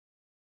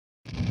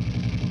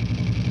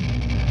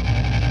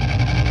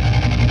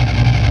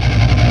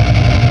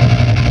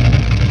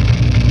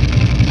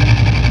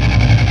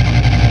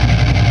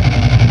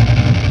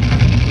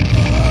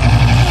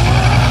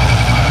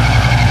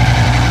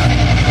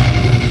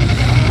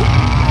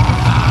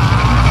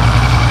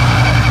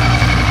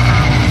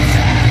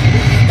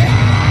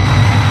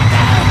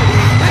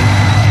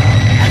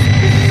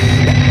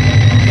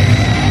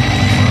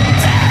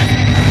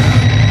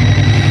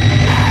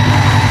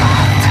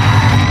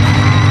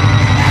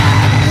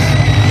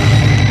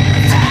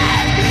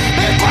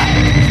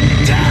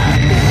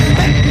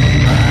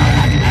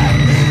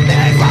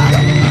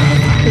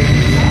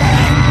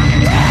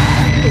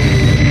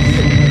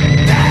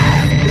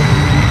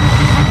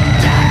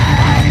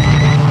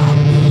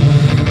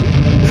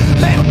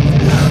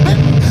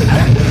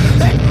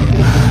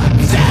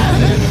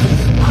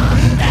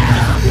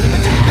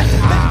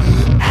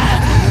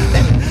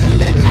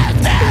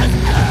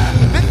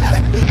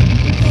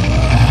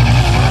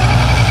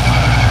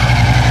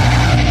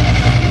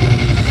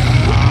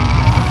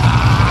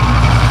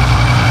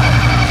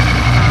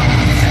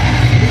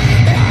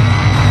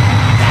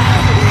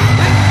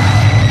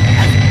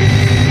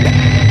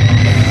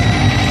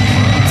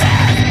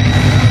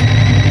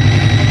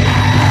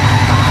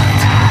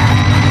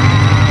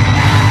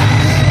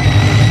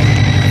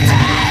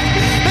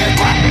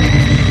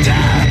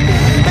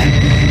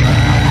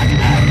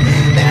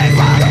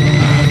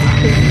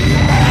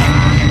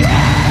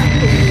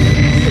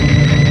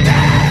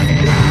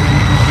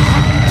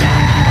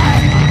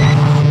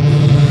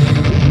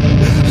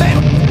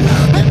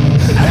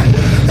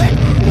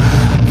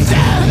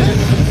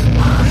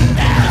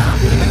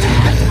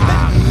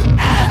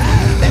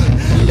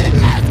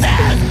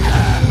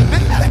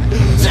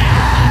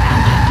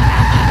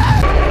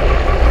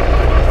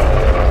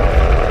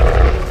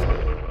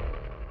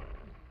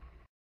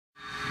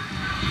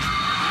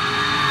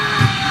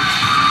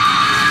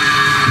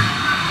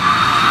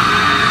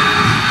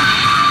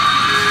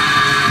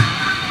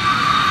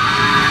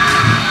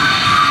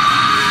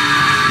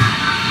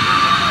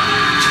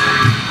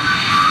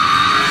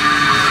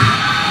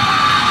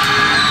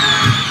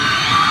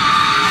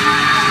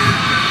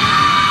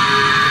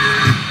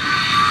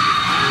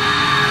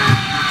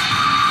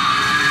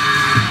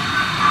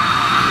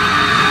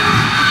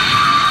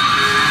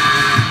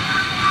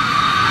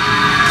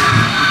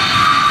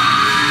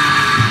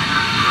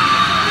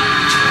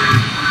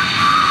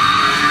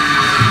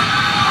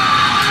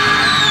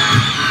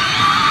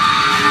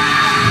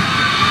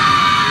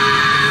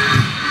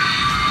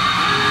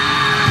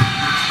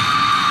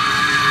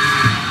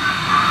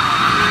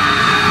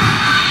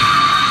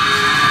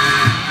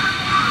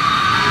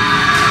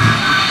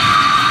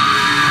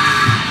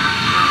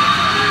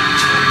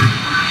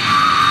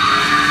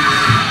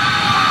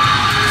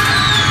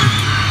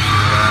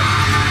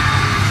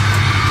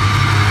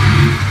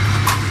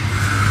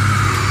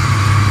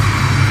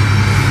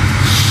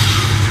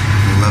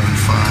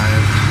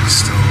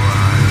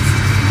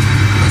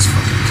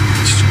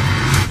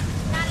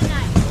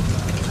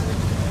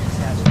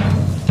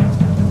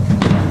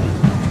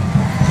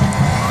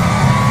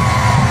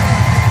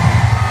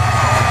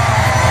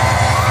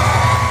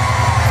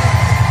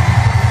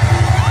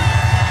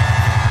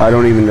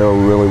don't even know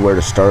really where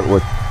to start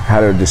with how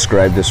to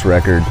describe this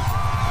record,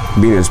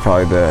 being it's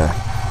probably the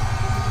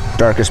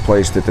darkest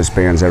place that this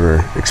band's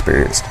ever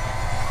experienced,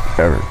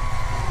 ever.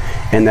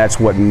 And that's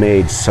what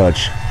made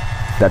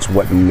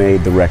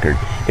the record.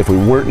 If we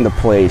weren't in the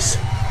place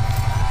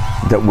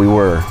that we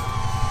were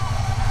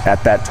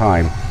at that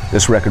time,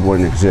 this record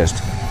wouldn't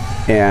exist.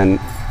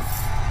 And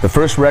the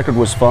first record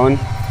was fun,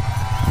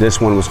 this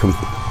one was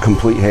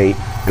complete hate.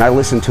 And I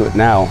listen to it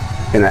now,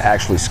 and it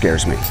actually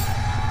scares me.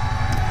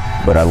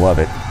 But I love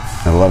it.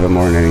 I love it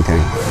more than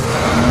anything.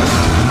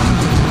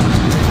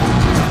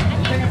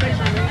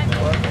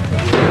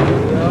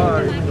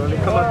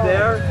 Come up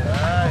there.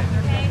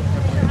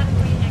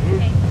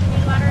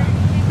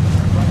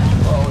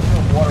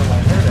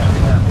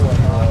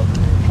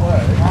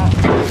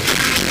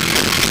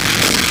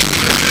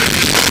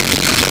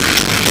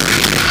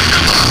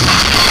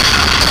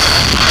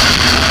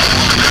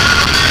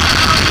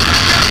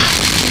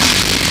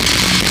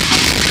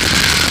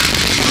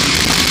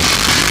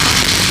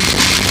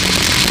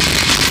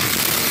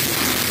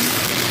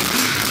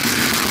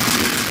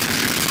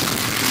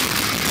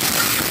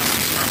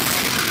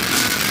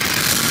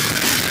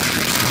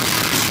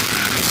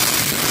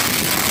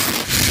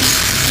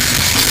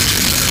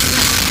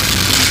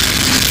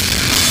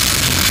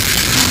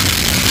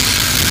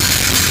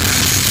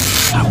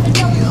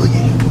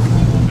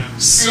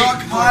 Suck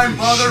my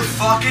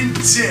motherfucking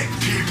dick,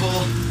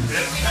 people.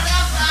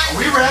 Are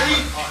we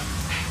ready?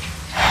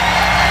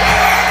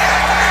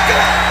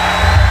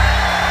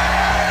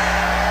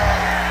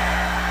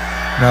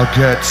 Now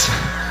get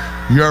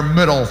your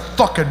middle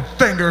fucking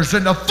fingers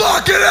in the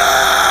fucking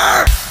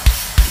air!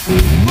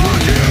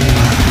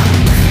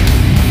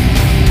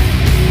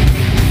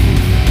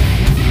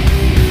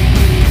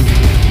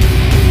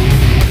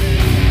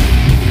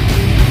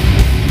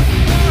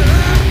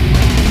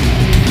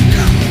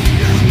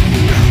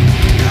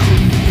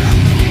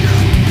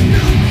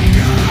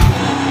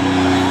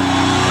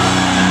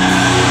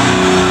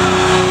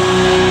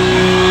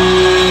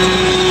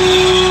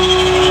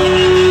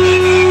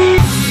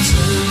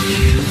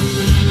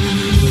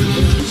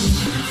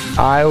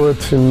 Iowa,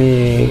 to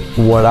me,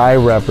 what I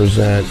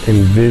represent,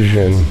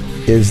 envision,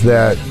 is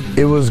that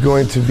it was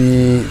going to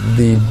be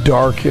the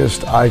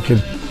darkest I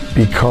could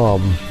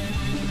become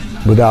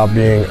without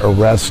being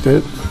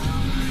arrested,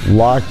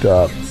 locked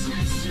up,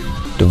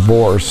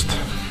 divorced,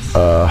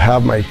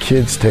 have my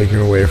kids taken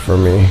away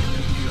from me,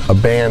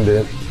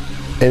 abandoned,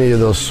 any of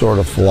those sort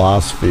of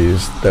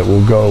philosophies that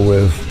will go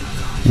with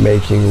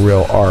making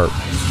real art.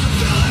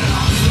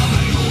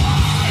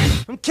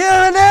 I'm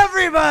killing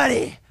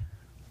everybody!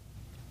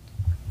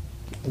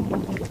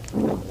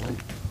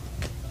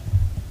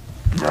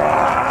 Now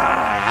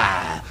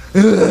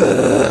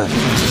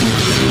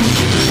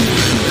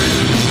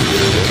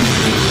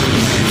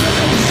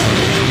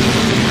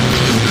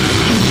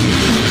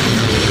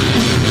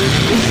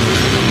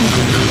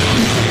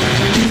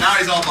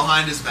he's all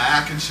behind his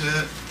back and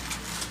shit.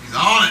 He's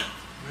on it.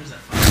 Where's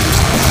that fucking...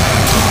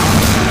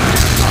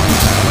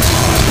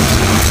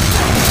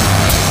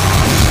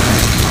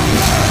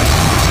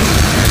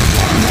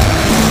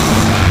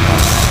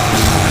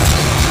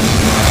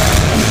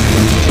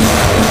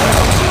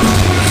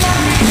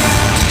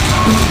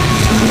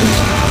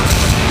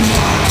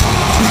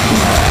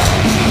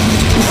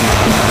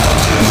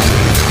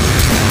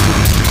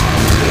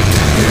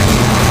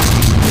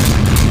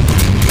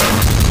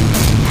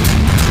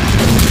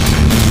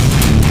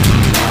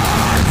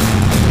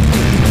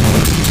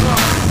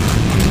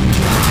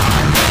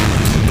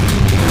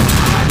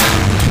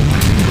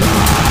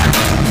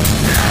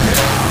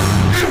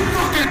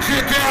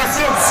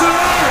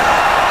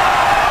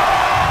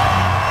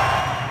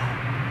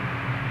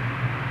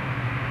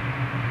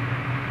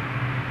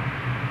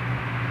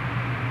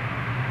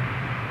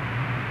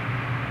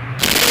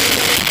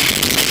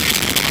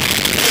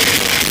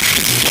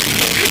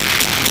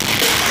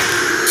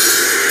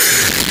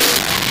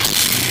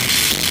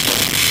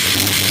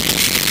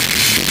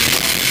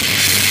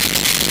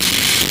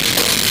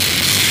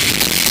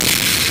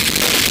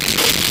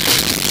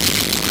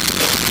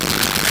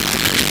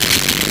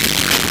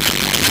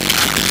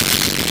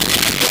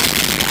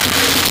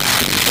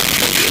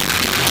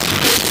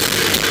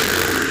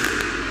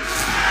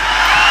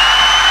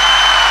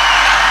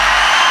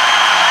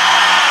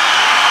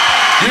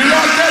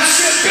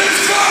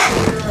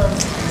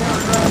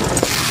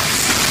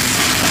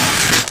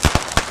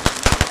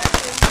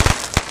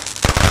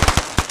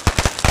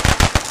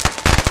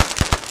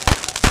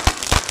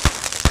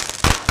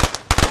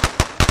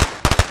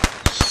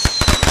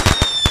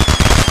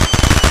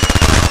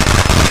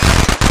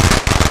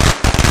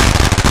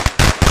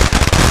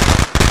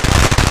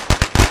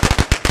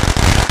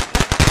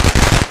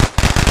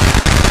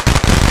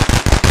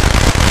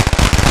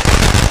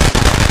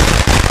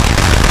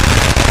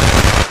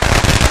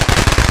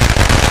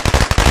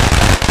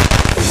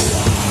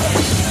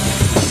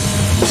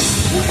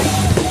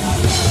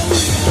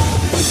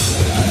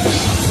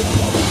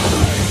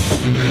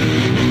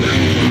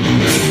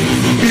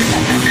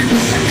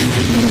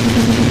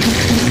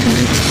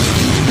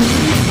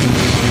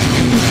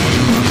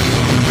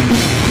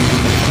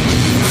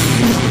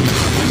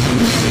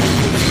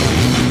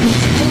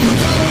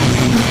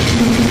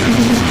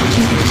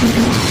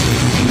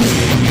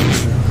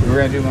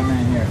 we're gonna do my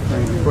man here.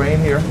 Brain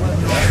here.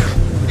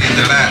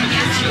 They're bad.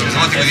 There's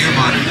one thing with your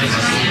monitor, you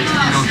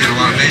don't get a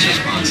lot of bass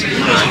response. So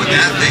with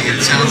that thing,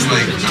 it sounds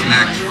like a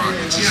Mac truck.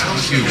 It's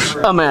just huge.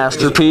 A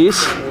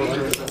masterpiece.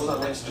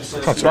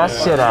 Check that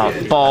shit out.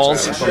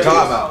 Balls. What I'm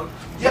talking about.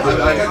 Yeah,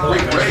 I got great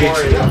range.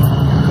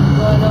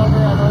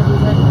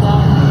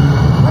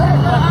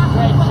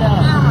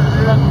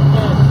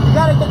 You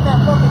gotta get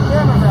that fucking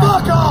camera back.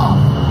 Fuck off!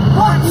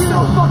 I'm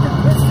so fucking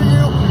pissed at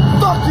you.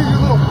 Fuck you, you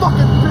little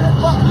fucking bitch.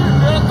 Fuck you,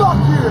 man. Fuck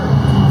you.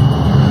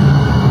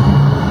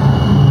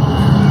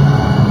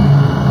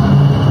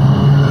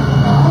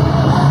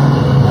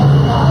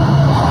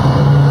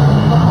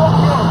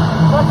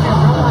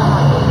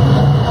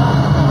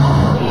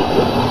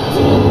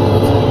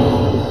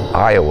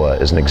 Iowa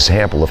is an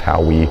example of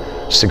how we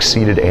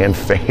succeeded and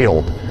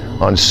failed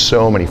on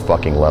so many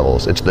fucking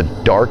levels. It's the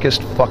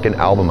darkest fucking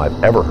album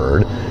I've ever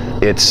heard.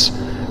 It's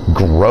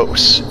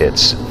gross,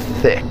 it's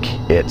thick,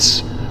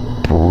 it's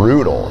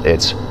brutal,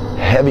 it's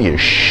heavy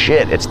as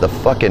shit. It's the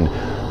fucking,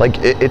 like,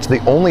 it's the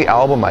only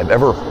album I've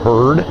ever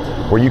heard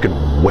where you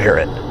can wear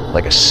it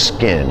like a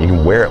skin. You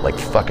can wear it like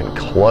fucking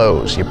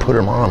clothes. You put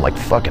them on like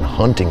fucking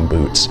hunting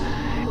boots.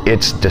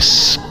 It's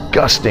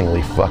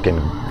disgustingly fucking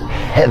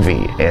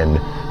heavy and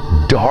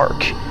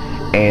dark,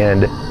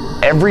 and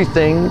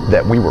everything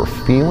that we were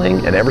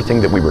feeling and everything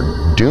that we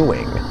were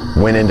doing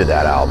went into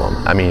that album.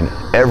 I mean,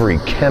 every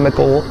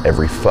chemical,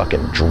 every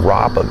fucking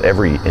drop of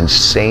every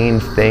insane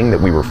thing that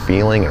we were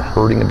feeling and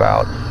hurting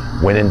about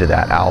went into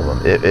that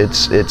album.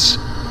 It's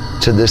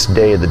to this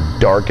day the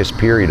darkest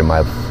period of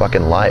my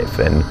fucking life,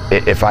 and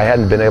if I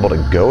hadn't been able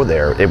to go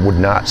there, it would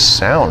not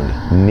sound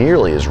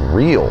nearly as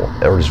real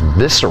or as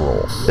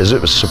visceral as it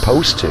was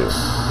supposed to.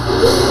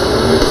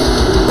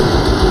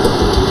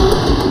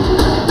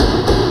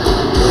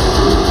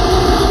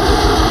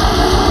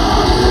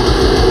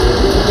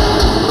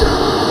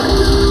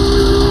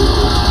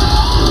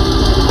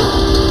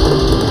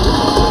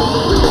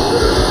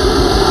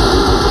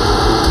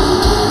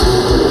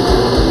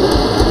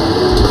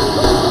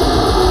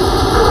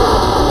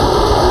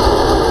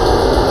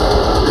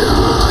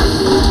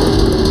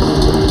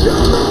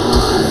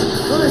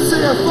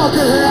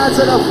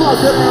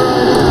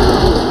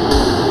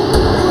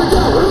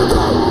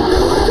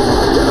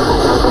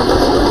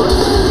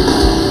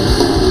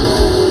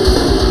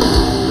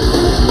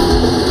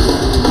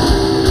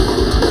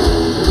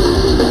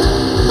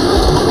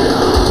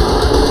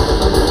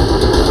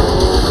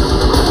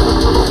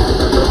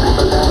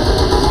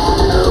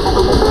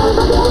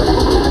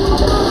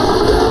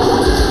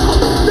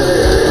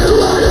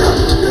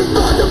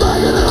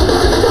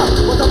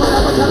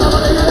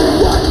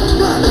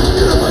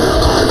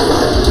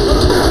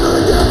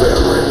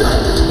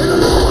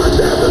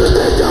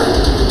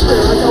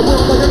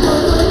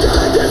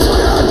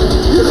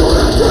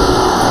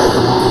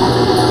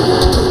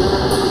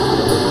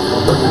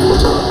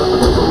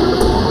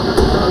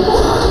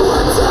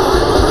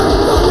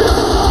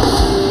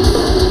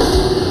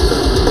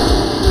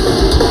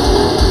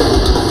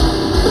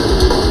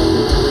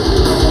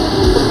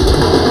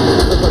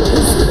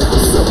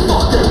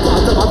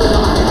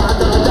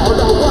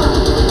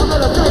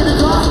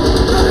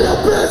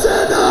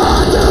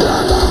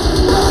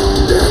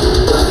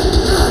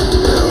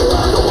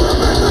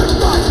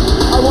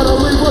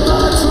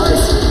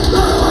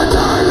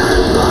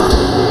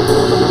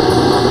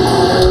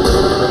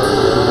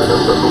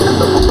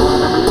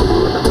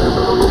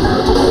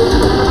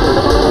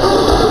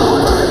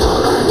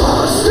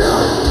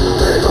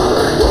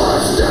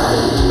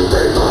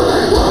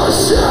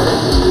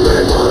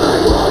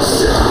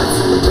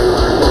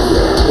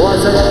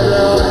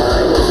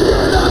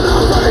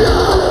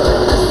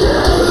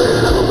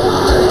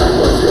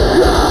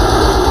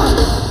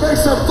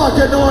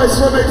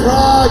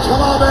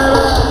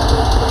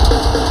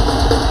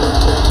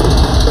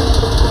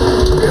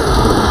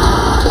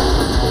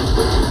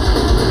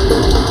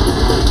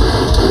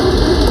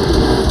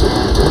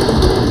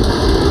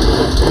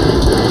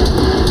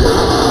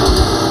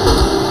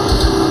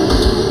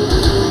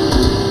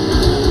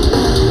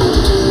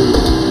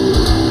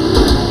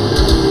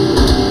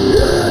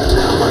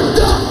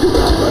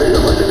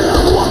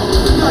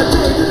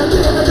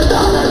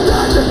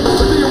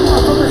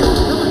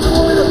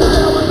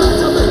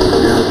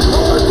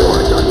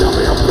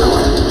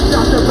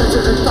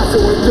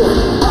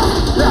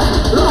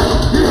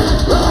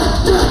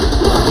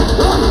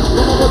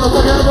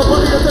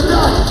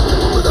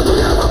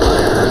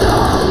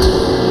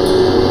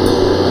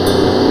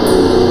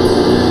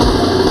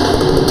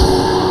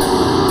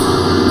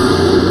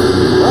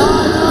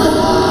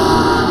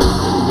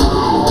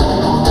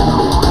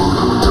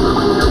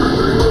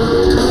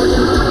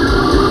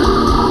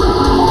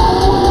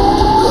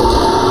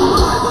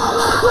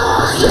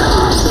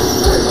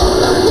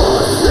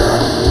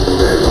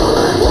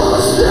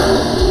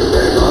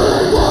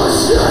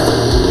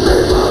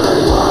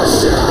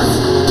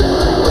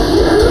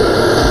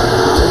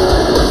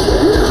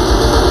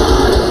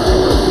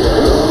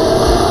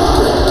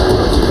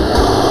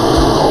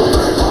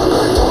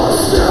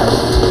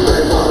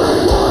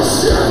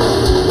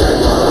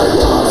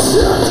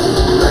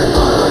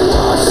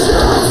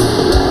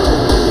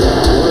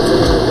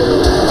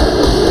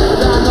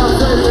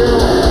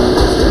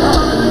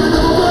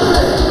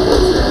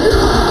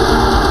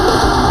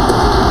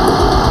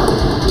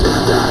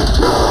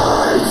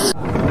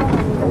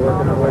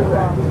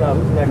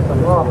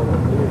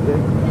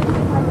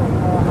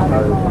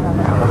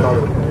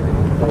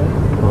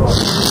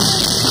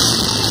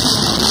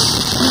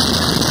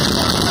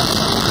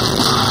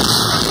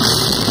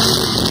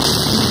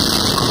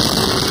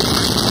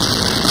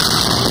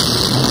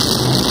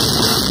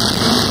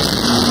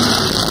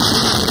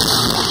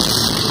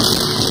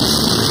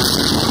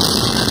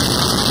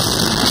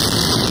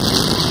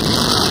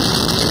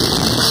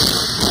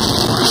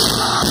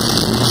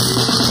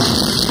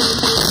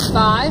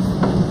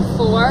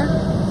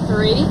 4,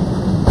 3.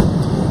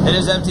 It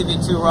is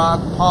MTV2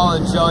 Rock. Paul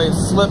and Joey of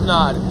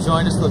Slipknot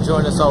join us. They'll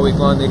join us all week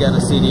long. They got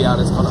a CD out.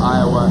 It's called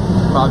Iowa.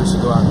 Probably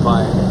should go out and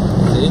buy it.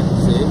 See?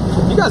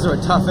 You guys are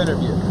a tough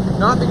interview.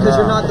 Not because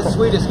you're not the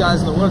sweetest guys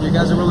in the world. You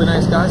guys are really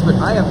nice guys, but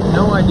I have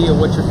no idea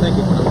what you're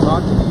thinking when I'm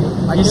talking to you.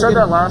 You said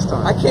that last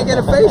time. I can't get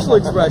a facial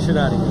expression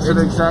out of you. You said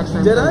the exact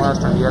same thing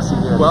last time. Yes, you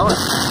did. Well,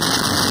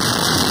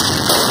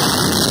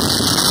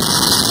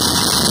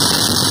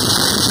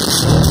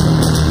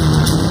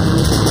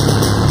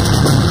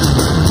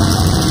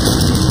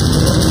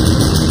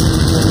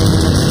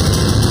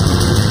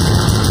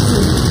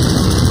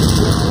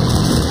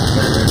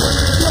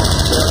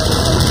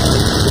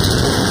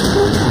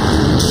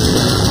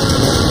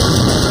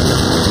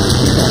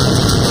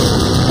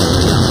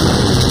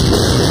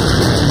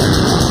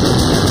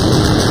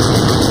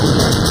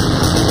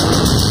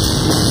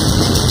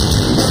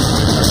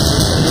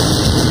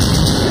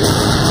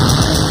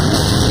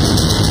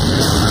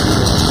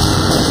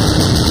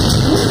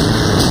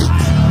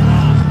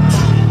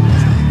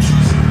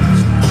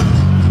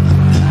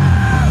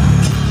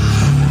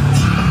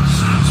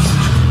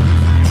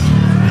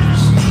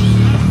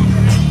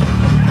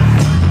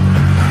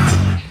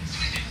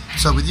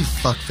 What's up with you,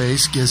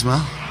 fuckface, Gizmo?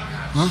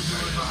 Huh?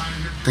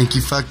 Think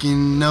you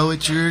fucking know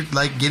what you're,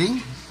 like,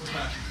 getting?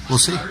 We'll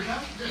see.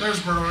 There's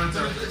a bird right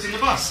there. It's in the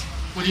bus.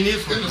 What do you need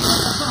it for?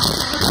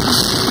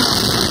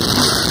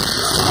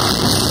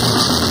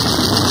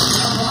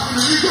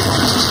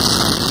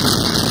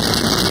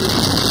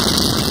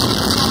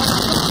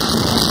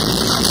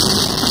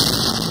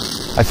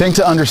 I think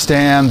to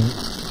understand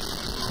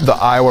the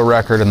Iowa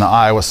record and the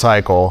Iowa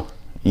cycle,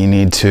 you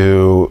need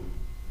to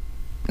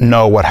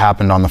know what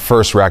happened on the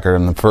first record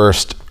and the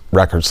first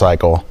record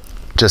cycle,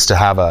 just to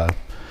have a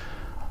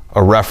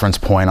reference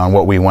point on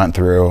what we went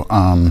through.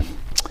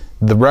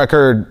 The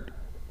record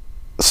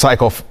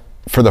cycle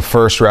for the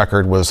first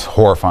record was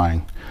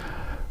horrifying.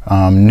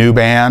 New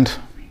band,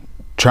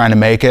 trying to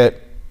make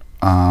it.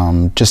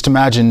 Just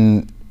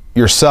imagine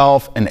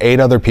yourself and 8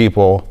 other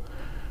people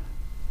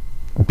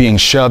being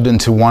shoved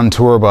into one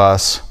tour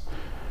bus,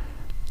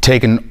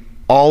 taken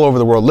all over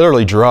the world,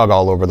 literally drug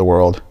all over the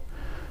world,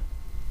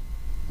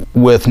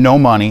 with no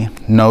money,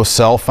 no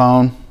cell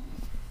phone,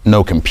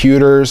 no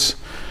computers,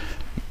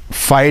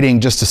 fighting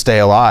just to stay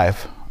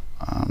alive,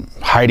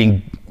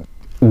 hiding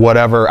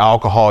whatever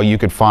alcohol you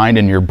could find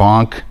in your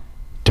bunk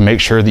to make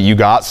sure that you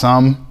got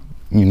some.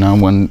 You know,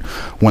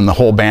 when the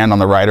whole band on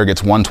the rider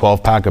gets one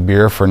 12-pack of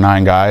beer for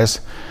 9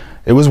 guys.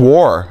 It was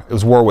war. It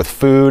was war with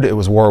food. It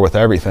was war with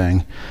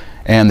everything.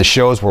 And the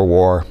shows were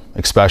war,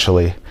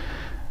 especially.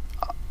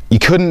 You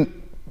couldn't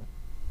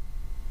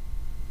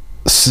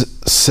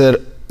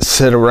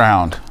sit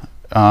around.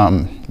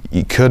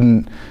 You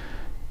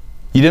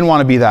didn't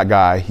want to be that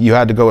guy. You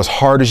had to go as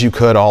hard as you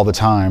could all the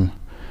time.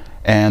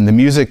 And the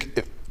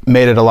music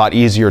made it a lot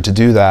easier to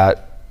do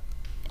that.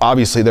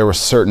 Obviously there were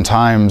certain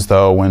times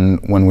though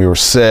when we were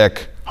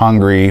sick,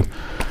 hungry,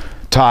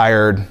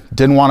 tired,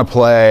 didn't want to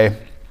play,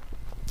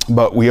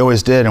 but we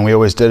always did, and we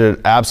always did it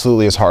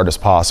absolutely as hard as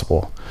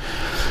possible.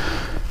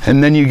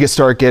 And then you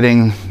start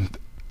getting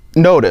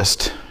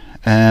noticed,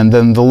 and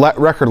then the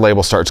record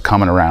label starts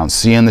coming around,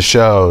 seeing the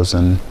shows,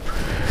 and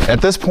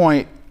at this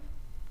point,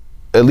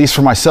 at least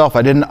for myself,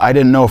 I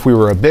didn't know if we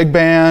were a big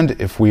band,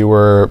 if we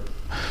were,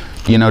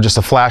 you know, just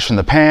a flash in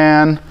the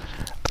pan.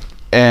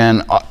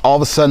 And all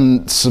of a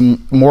sudden,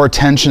 some more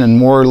attention and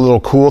more little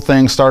cool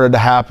things started to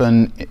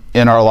happen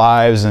in our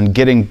lives, and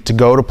getting to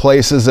go to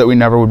places that we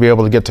never would be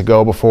able to get to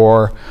go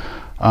before.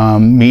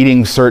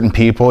 Meeting certain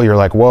people, you're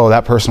like, whoa,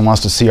 that person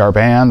wants to see our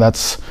band.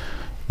 That's,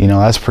 you know,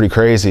 that's pretty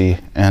crazy.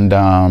 And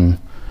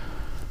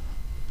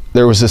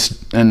there was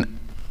this, and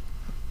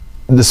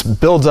this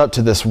builds up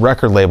to this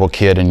record label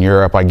kid in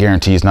Europe. I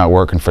guarantee he's not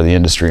working for the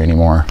industry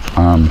anymore.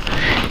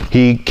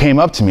 He came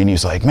up to me and he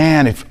was like,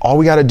 man, if all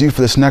we got to do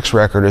for this next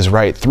record is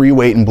write 3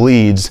 Wait and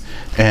Bleeds,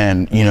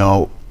 and, you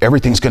know,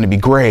 everything's going to be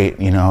great,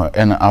 you know.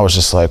 And I was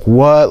just like,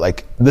 what?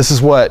 Like, this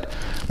is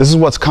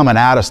what's coming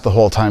at us the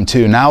whole time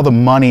too. Now the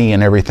money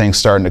and everything's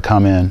starting to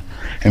come in,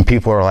 and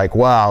people are like,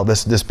 wow,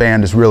 this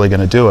band is really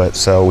going to do it.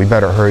 So we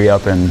better hurry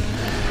up and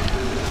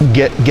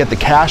get the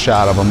cash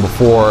out of them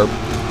before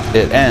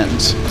it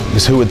ends,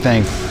 because who would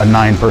think a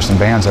 9-person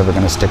band's ever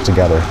going to stick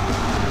together?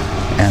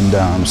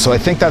 And so I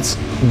think that's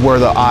where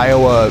the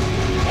Iowa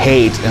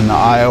hate and the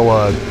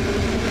Iowa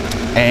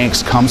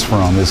angst comes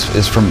from,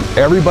 is from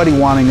everybody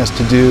wanting us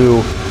to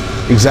do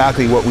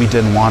exactly what we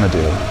didn't want to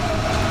do.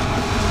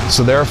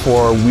 So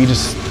therefore, we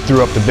just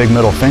threw up the big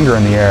middle finger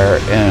in the air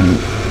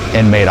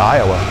and made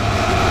Iowa.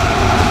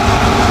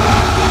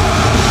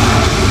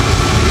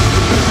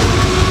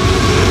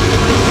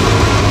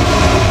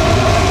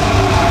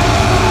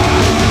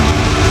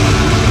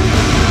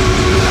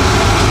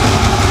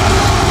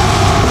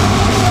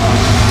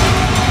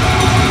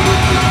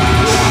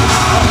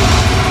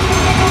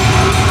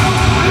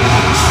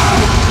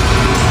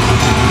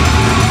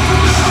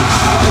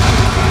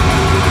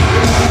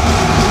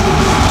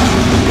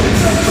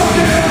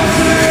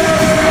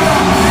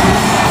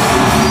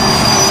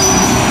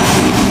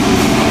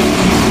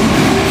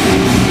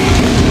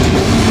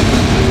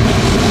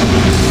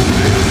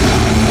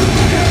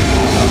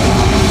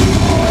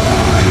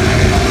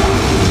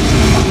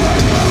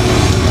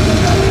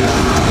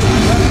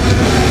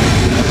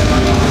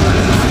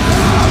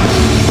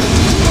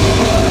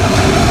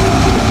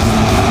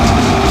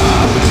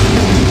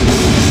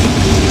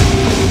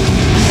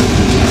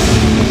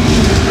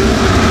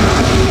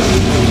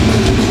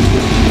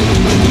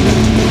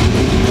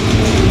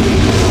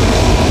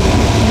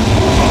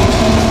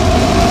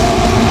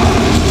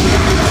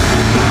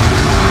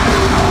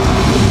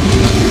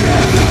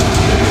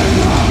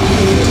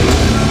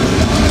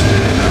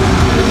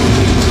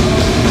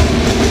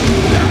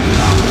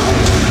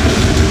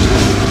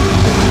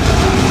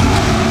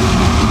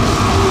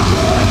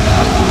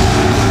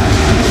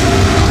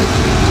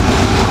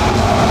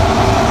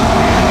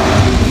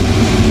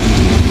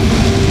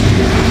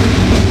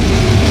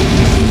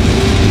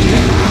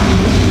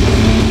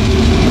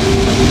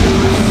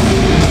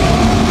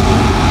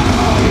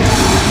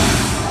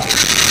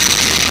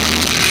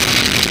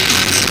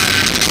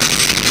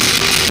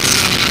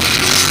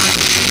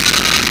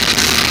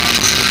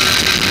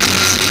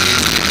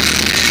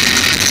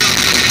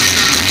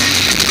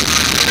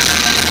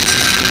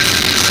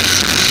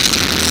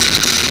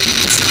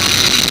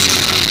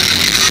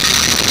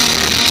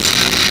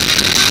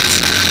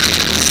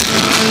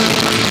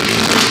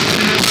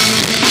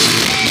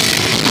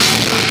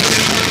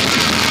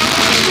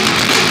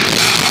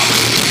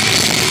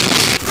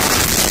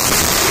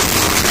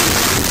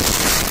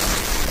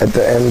 at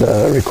the end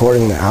of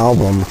recording the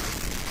album,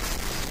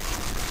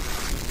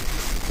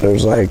 there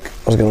was like,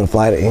 I was gonna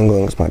fly to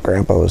England because my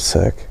grandpa was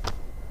sick.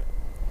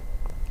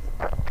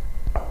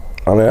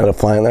 I mean, I ended up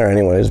flying there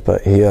anyways,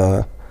 but we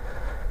had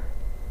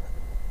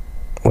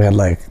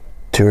like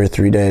 2 or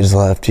 3 days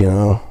left, you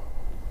know,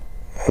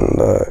 and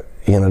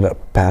he ended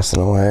up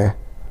passing away.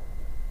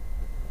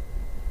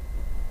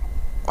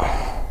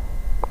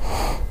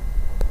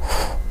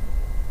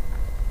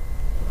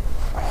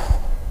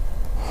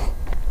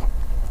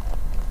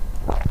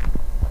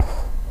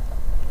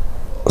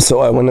 So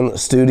I went in the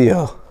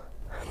studio.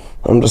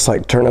 I'm just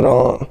like, turn it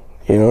on,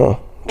 you know,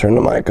 turn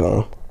the mic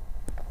on.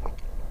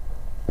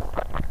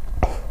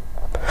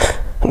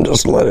 And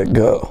just let it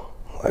go,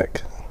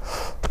 like.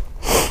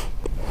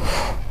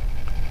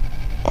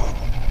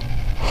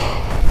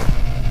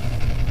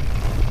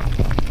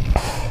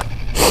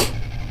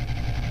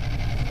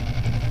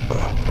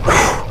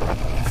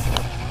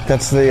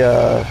 That's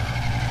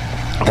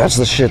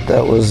the shit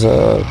that was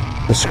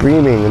the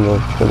screaming in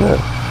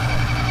the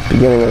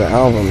beginning of the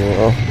album, you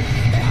know.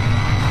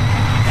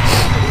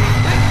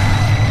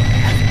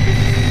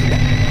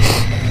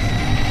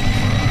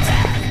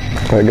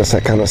 I guess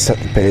that kind of set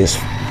the pace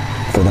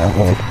for that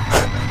one.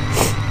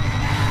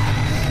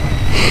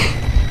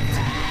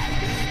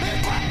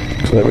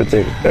 So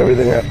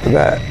everything after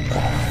that,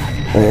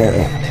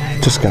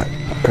 man, just got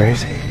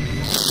crazy.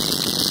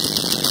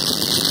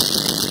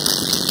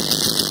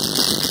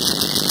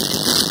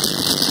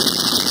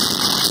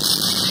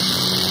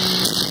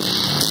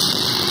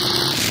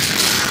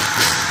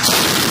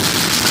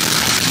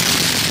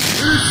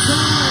 It's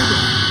time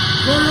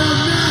for a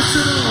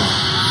national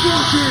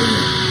fucking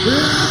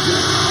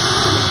anthem!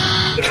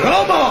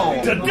 Come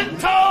on!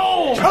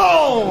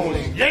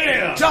 Tones!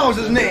 Yeah! Tones'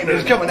 his name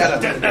is coming out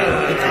of it. What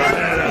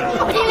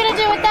are you gonna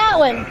do with that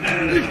one?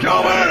 He's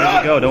coming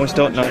out! Go, don't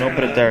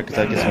put it there because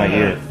that gets my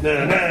ear.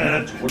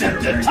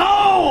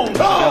 Tones!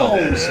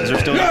 Tones! Is there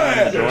still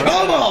yeah!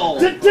 Come on!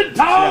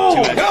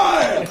 Tones!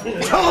 Yeah!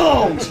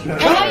 Tones!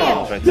 Come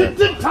on!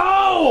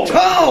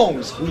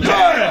 Tones!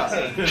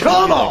 Yeah!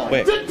 Come on!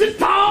 Wait.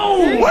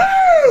 Tones!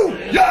 Woo!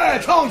 Yeah!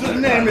 Tones' his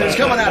name is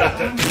coming out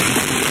of it.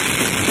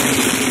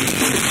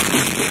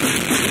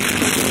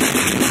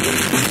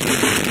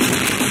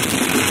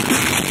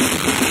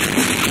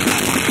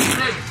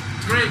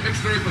 Great,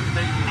 mixed grape with the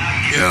bacon.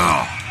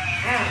 Yeah.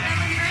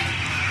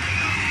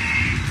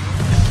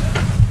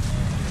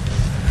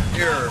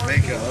 Here,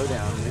 make it.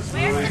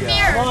 Where's the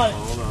beer? Hold on.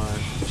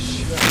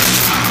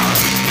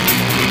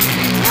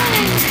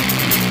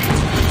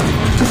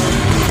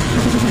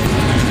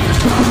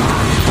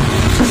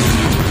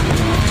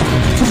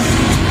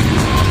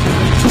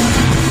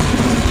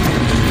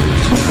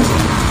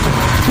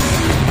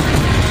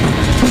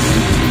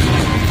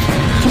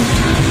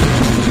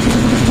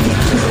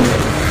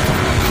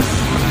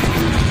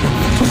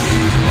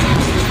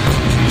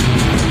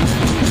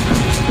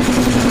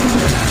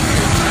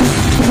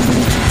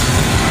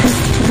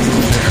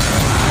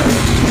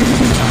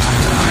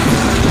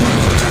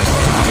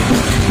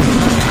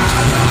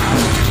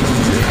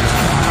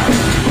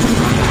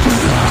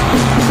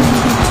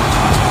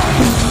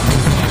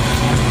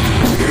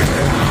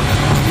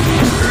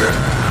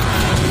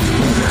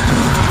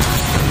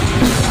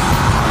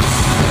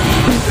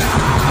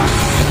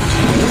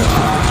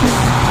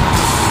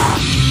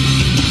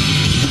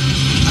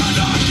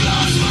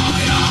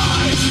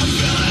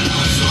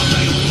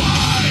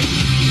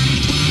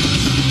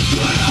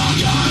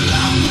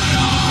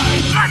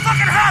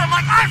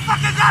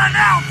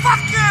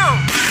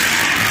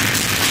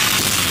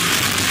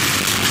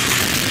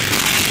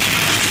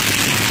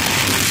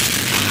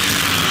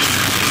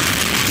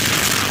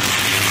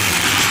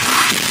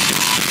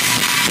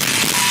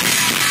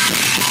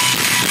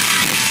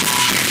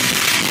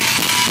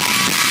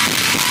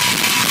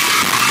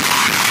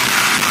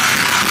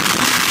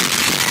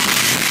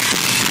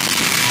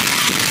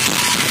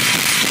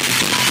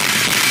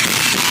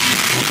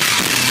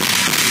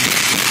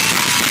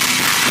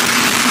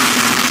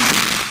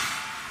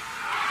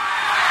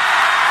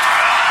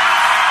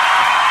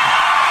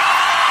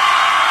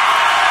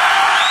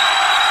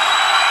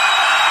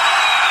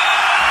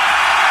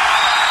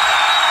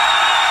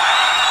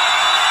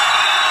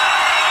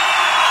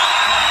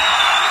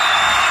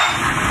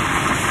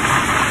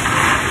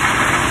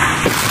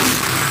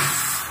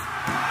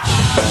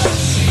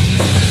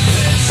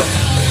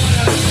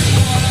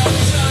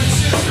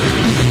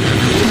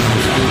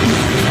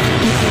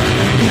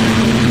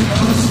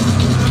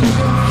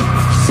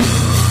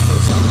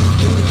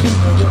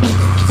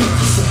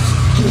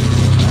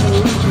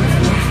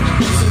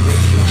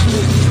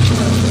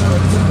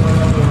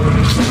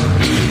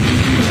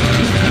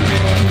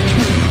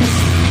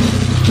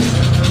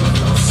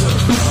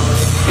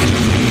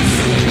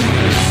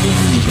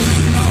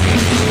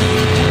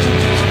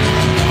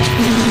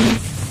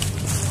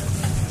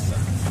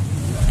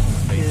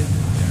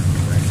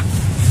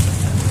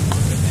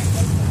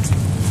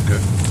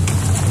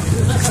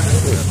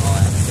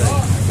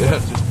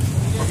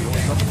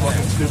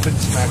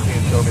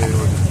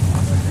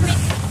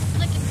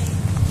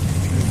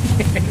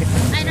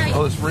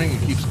 Oh, this ring,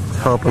 it keeps...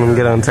 Helping him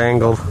get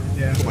untangled.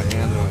 Yeah. Put my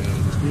hand on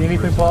it. You need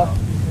anything, Paul?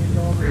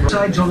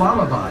 Inside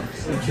Jalalabad.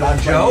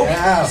 Joe?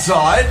 Yeah.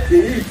 Saw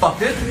it.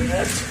 Fucked it.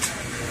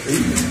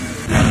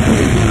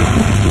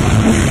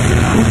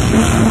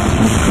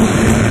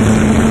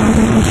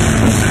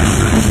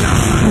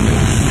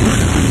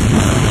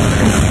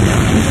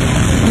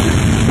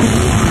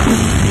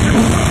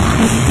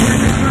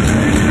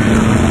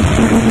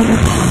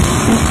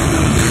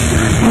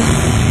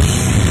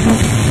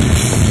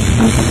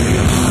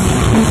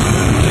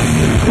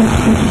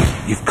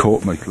 You've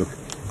caught me. Look,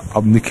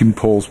 I'm nicking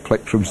Paul's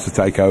plectrums to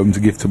take home to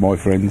give to my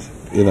friends.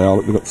 You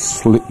know, they've got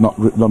Slipknot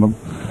written on them.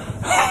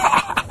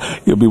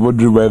 You'll be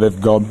wondering where they've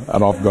gone,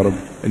 and I've got them,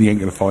 and you ain't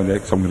going to find out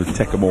because I'm going to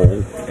take them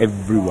all,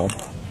 everyone.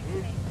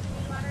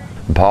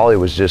 Paulie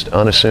was just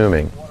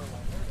unassuming.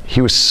 He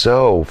was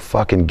so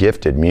fucking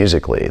gifted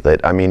musically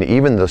that, I mean,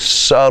 even the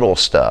subtle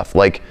stuff,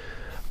 like,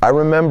 I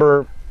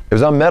remember, it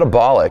was on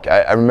Metabolic,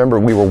 I remember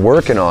we were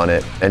working on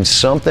it, and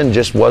something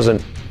just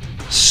wasn't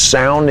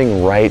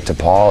sounding right to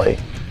Paulie.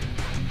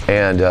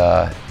 And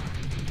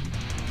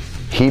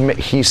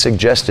he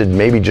suggested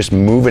maybe just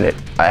moving it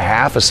a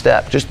half a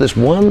step, just this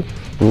one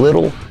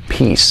little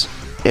piece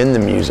in the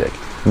music,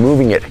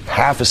 moving it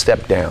half a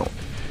step down.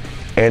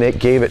 And it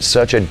gave it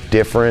such a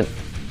different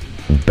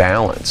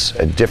balance,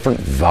 a different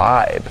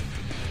vibe.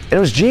 And it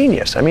was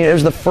genius. I mean, it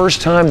was the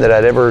first time that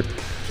I'd ever,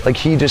 like,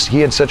 he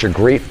had such a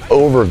great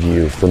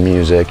overview for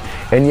music,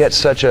 and yet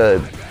such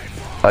a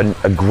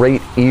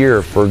great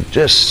ear for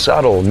just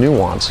subtle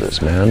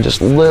nuances, man, just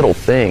little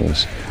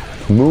things,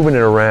 moving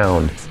it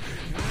around,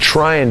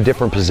 trying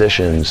different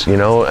positions, you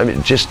know. I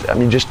mean, just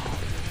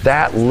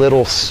that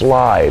little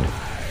slide,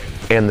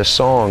 and the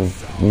song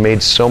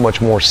made so much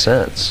more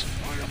sense.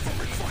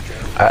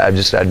 I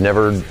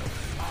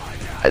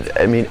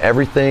mean,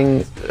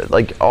 everything,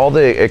 like all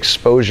the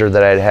exposure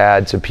that I'd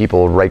had to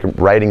people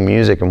writing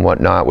music and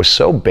whatnot was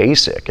so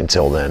basic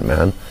until then,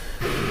 man.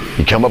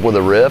 You come up with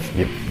a riff,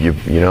 you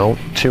know,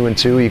 2 and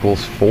 2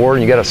 equals 4,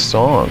 and you got a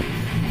song.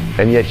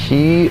 And yet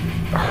he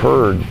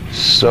heard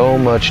so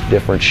much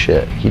different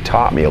shit. He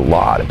taught me a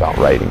lot about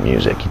writing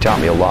music. He taught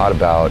me a lot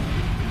about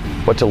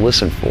what to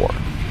listen for.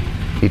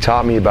 He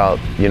taught me about,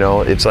 you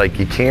know, it's like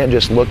you can't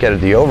just look at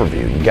the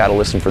overview. You got to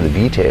listen for the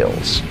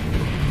details.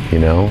 You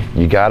know,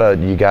 you gotta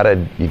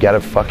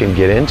fucking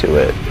get into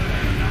it.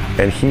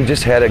 And he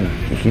just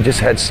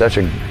had such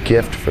a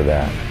gift for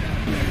that.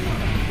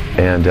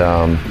 And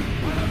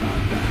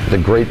the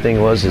great thing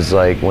is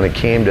like when he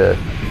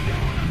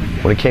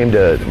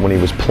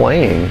was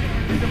playing,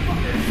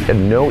 he had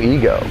no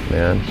ego,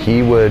 man.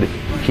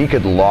 He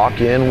could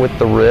lock in with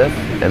the riff,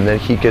 and then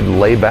he could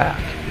lay back.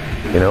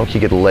 You know, he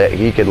could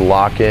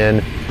lock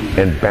in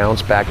and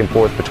bounce back and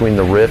forth between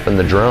the riff and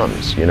the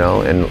drums, you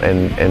know,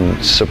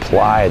 and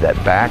supply that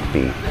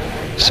backbeat,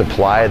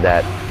 supply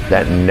that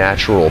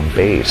natural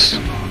bass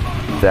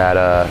that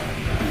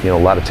you know, a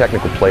lot of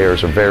technical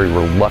players are very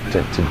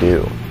reluctant to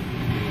do.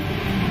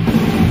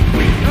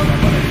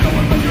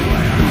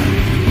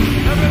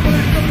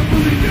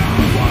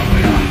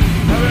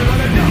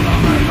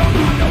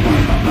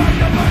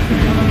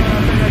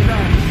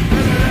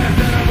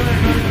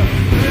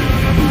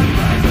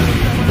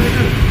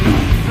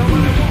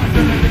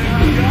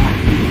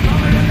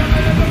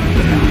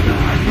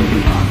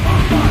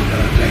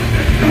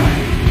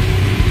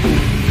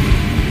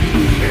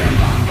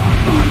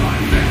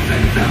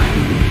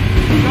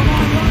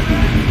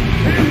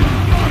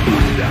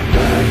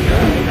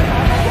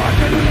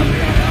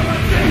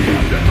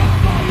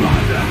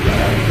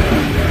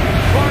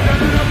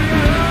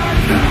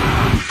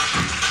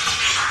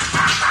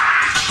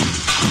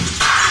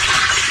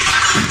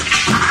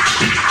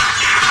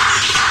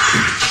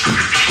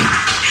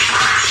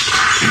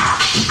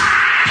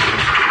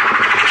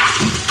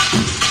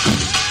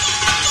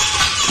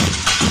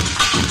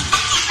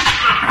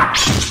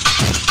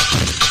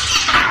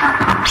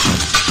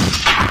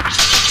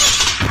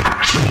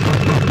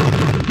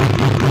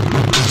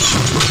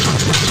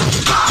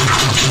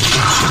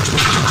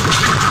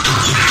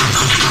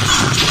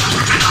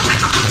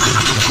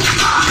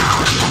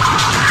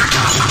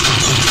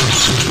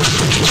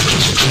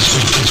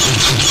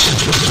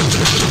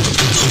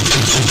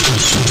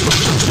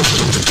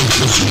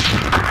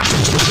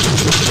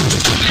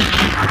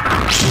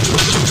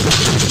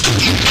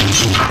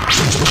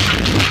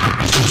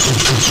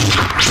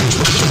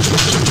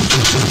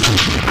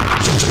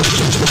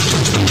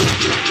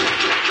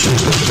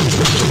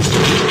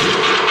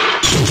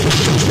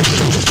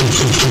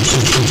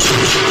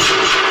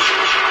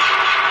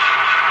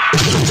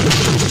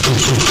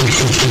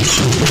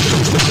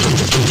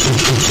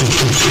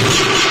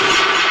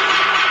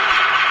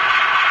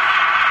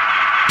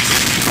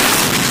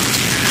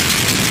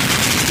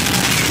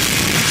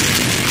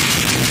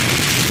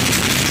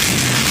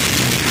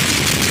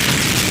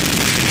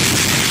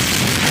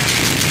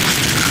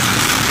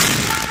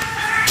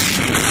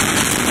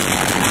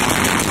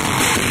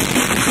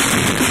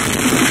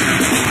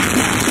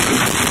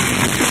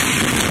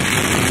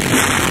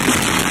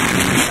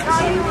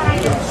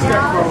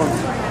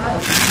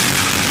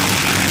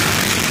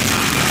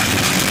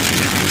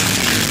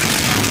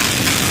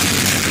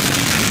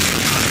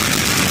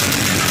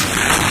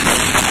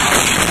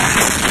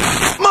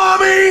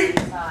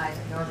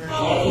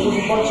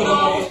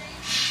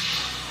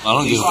 I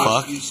don't give a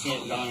fuck.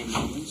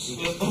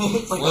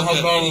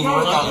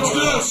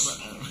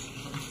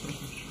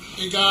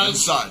 Hey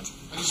guys, I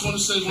just want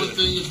to say one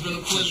thing. It's been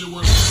a pleasure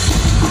working.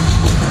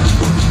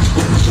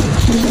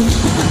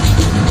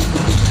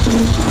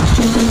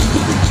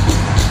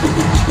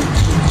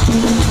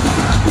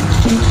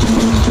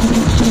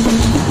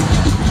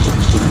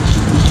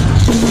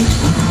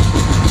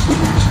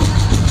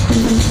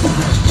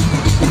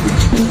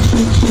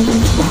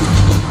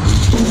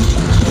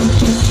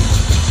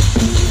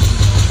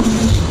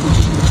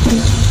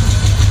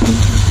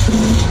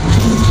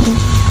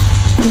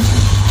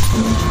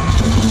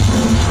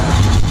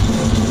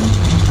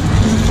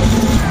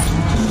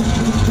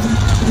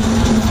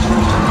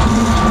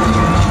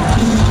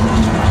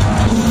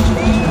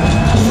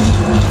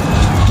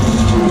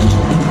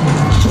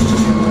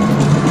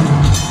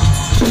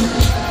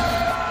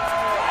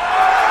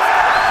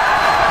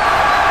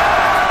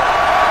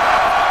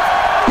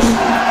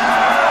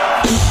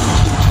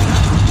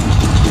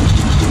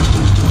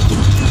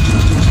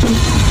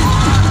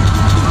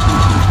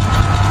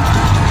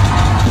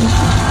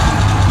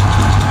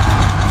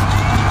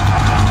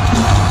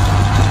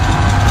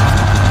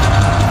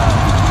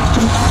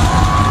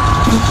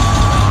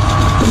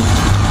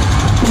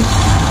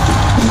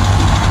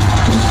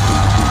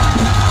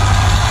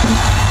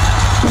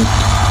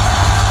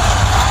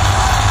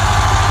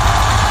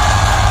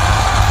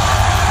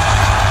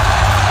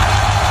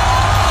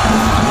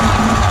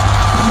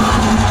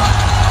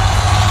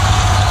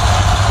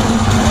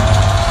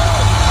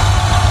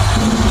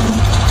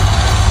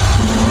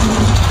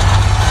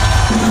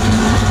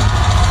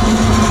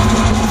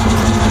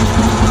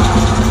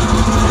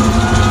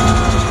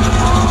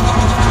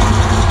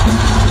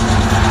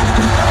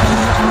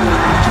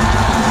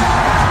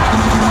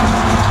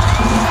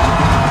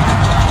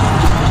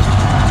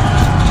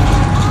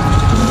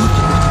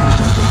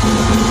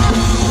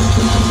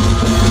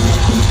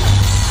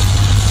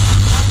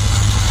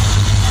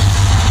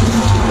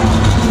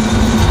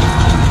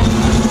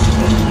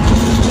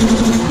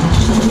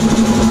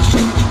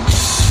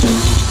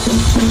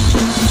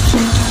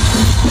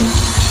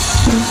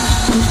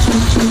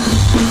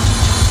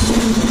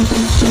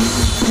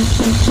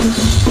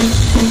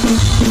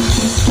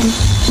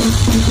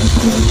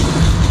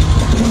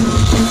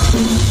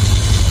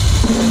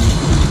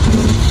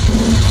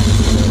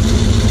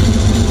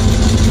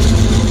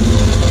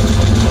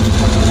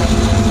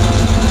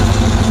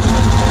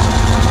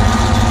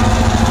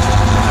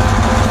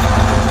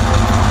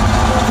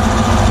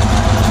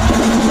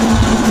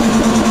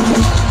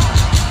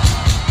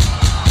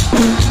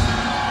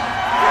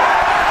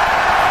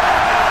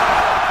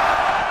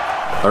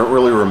 I don't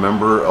really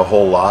remember a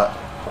whole lot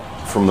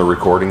from the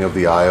recording of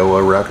the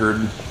Iowa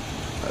record.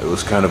 It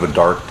was kind of a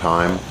dark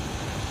time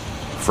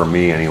for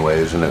me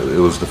anyways, and it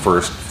was the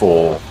first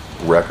full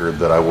record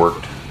that I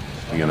worked,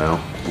 you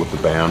know, with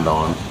the band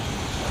on.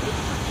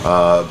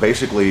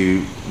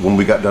 Basically, when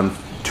we got done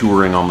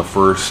touring on the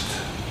first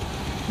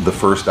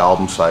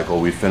album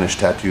cycle, we finished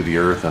Tattoo the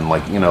Earth, and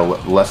like, you know,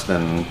 less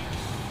than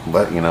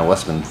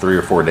 3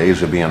 or 4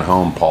 days of being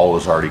home, Paul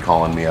was already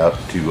calling me up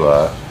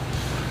to,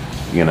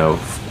 you know,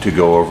 to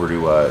go over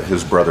to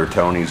his brother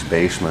Tony's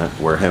basement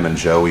where him and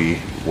Joey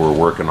were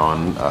working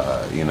on,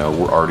 you know,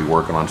 we're already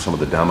working on some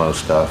of the demo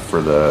stuff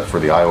for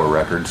the Iowa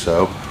record.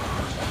 So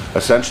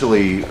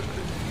essentially,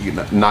 you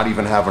know, not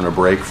even having a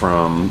break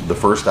from the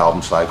first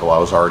album cycle, I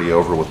was already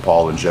over with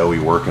Paul and Joey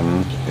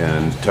working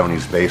in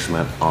Tony's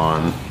basement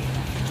on,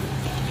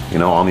 you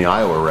know, on the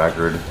Iowa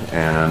record.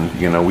 And,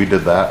 you know, we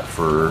did that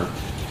for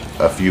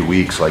a few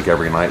weeks. Like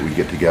every night we'd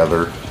get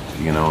together,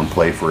 you know, and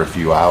play for a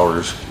few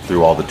hours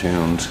through all the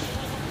tunes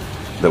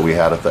that we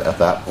had at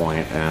that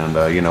point.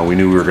 And you know, we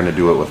knew we were going to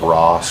do it with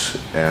Ross,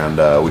 and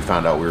we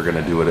found out we were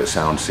going to do it at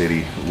Sound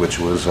City, which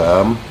was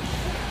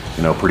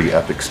you know, pretty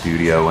epic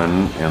studio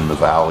in the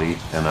Valley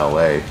in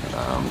LA.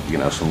 You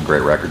know, some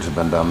great records have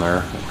been done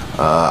there.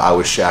 I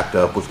was shacked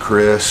up with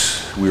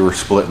Chris. We were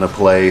splitting a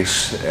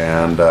place,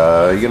 and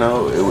you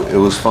know, it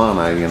was fun.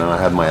 I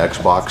had my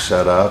Xbox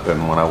set up,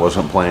 and when I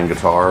wasn't playing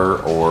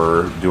guitar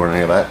or doing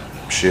any of that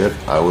shit,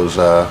 I was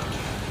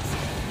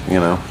you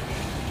know,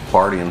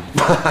 partying,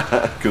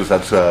 because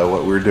that's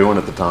what we were doing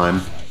at the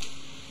time.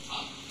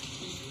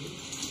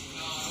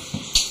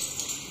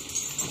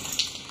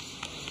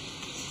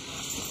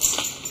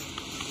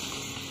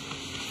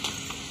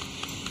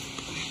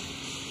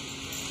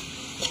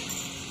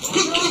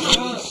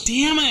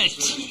 Damn it!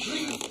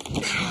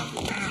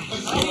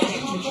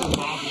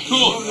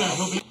 Cool.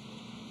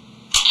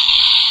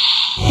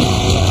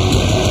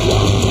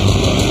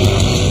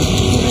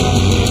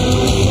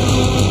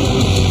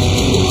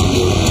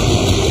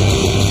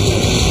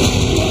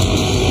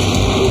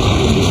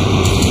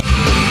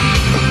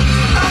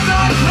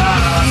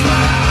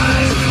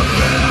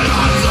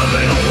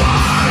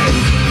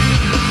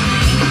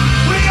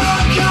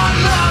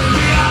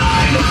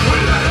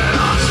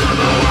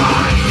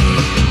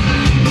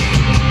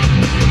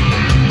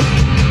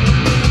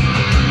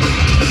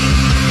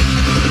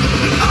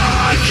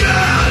 I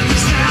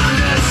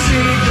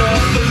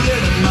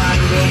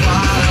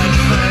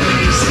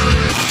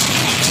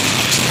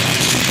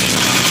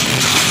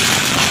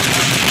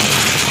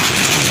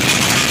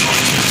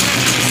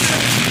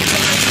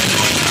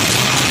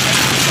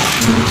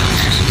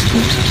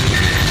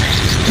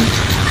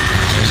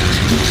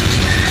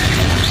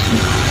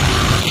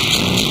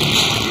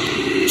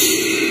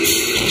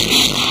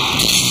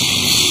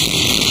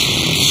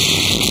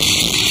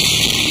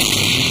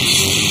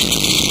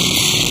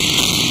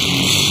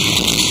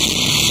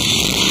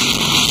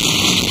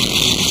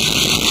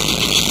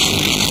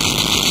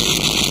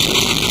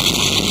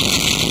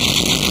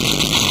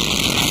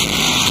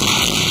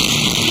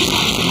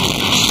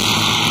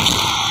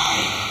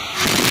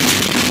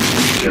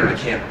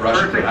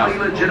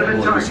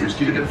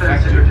to the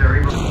Defense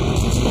Secretary.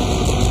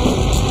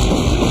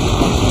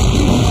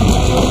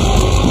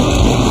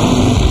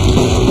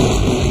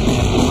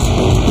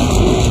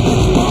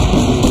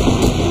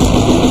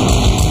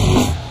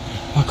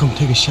 I'll come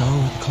take a shower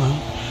with the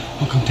clown.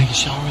 I'll come take a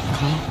shower with the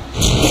clown.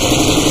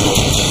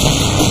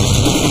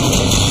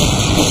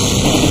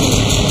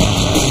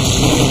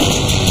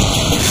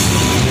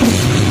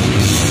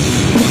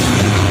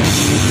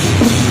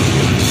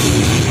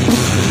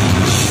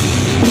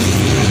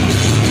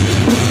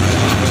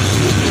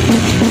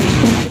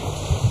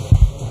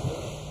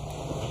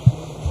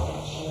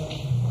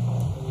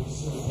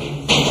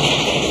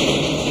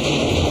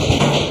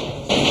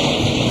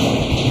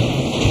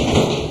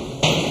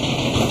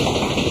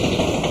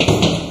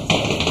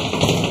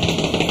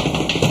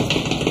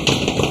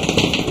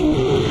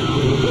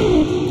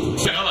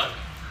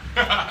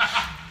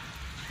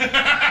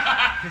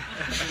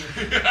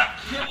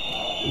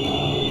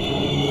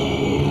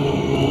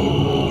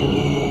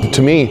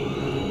 To me,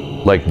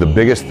 like the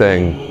biggest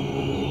thing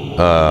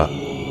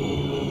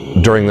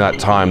during that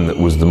time that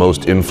was the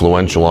most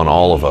influential on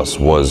all of us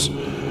was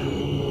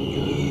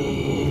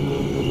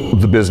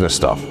the business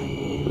stuff.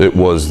 It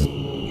was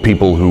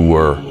people who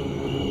were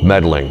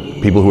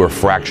meddling, people who were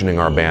fractioning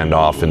our band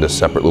off into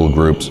separate little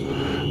groups,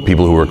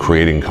 people who were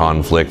creating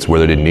conflicts where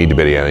there didn't need to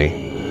be any.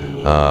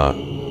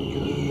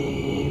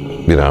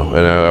 You know,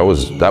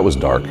 and that was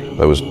dark.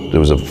 It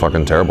was a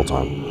fucking terrible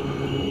time.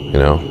 You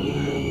know,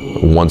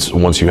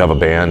 once you have a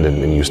band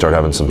and you start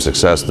having some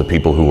success, the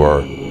people who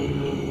are,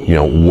 you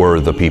know, were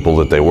the people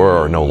that they were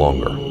are no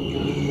longer.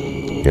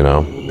 You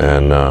know,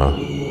 and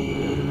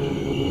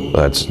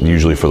that's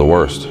usually for the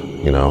worst.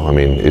 You know, I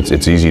mean,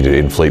 it's easy to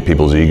inflate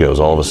people's egos.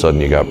 All of a sudden,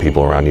 you got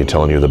people around you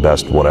telling you the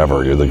best,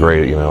 whatever. You're the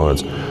great. You know,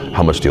 it's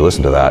how much do you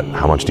listen to that?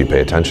 How much do you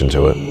pay attention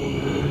to it?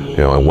 You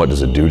know, and what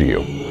does it do to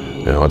you?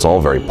 You know, it's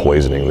all very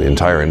poisoning. The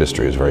entire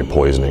industry is very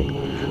poisoning.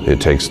 It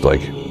takes,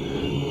 like,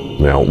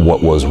 you know,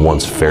 what was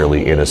once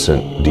fairly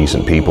innocent,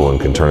 decent people and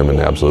can turn them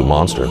into absolute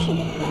monsters.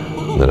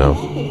 You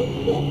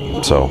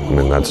know, so I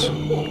mean that's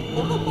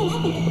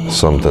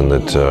something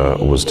that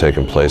was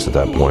taking place at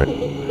that point.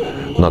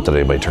 Not that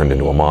anybody turned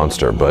into a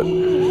monster, but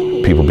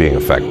people being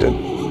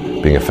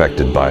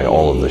affected by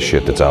all of the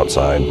shit that's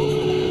outside,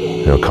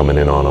 you know, coming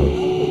in on them.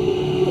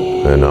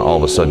 And all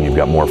of a sudden you've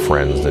got more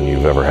friends than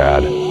you've ever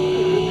had.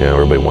 You know,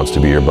 everybody wants to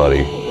be your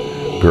buddy.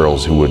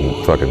 Girls who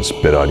wouldn't fucking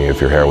spit on you if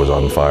your hair was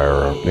on fire,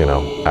 or, you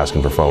know,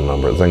 asking for phone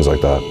number, things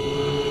like that.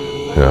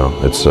 You know,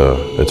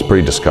 it's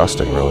pretty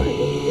disgusting, really.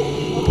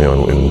 You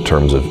know, in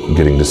terms of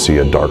getting to see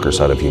a darker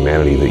side of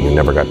humanity that you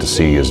never got to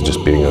see as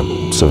just being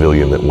a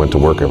civilian that went to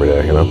work every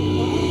day, you know?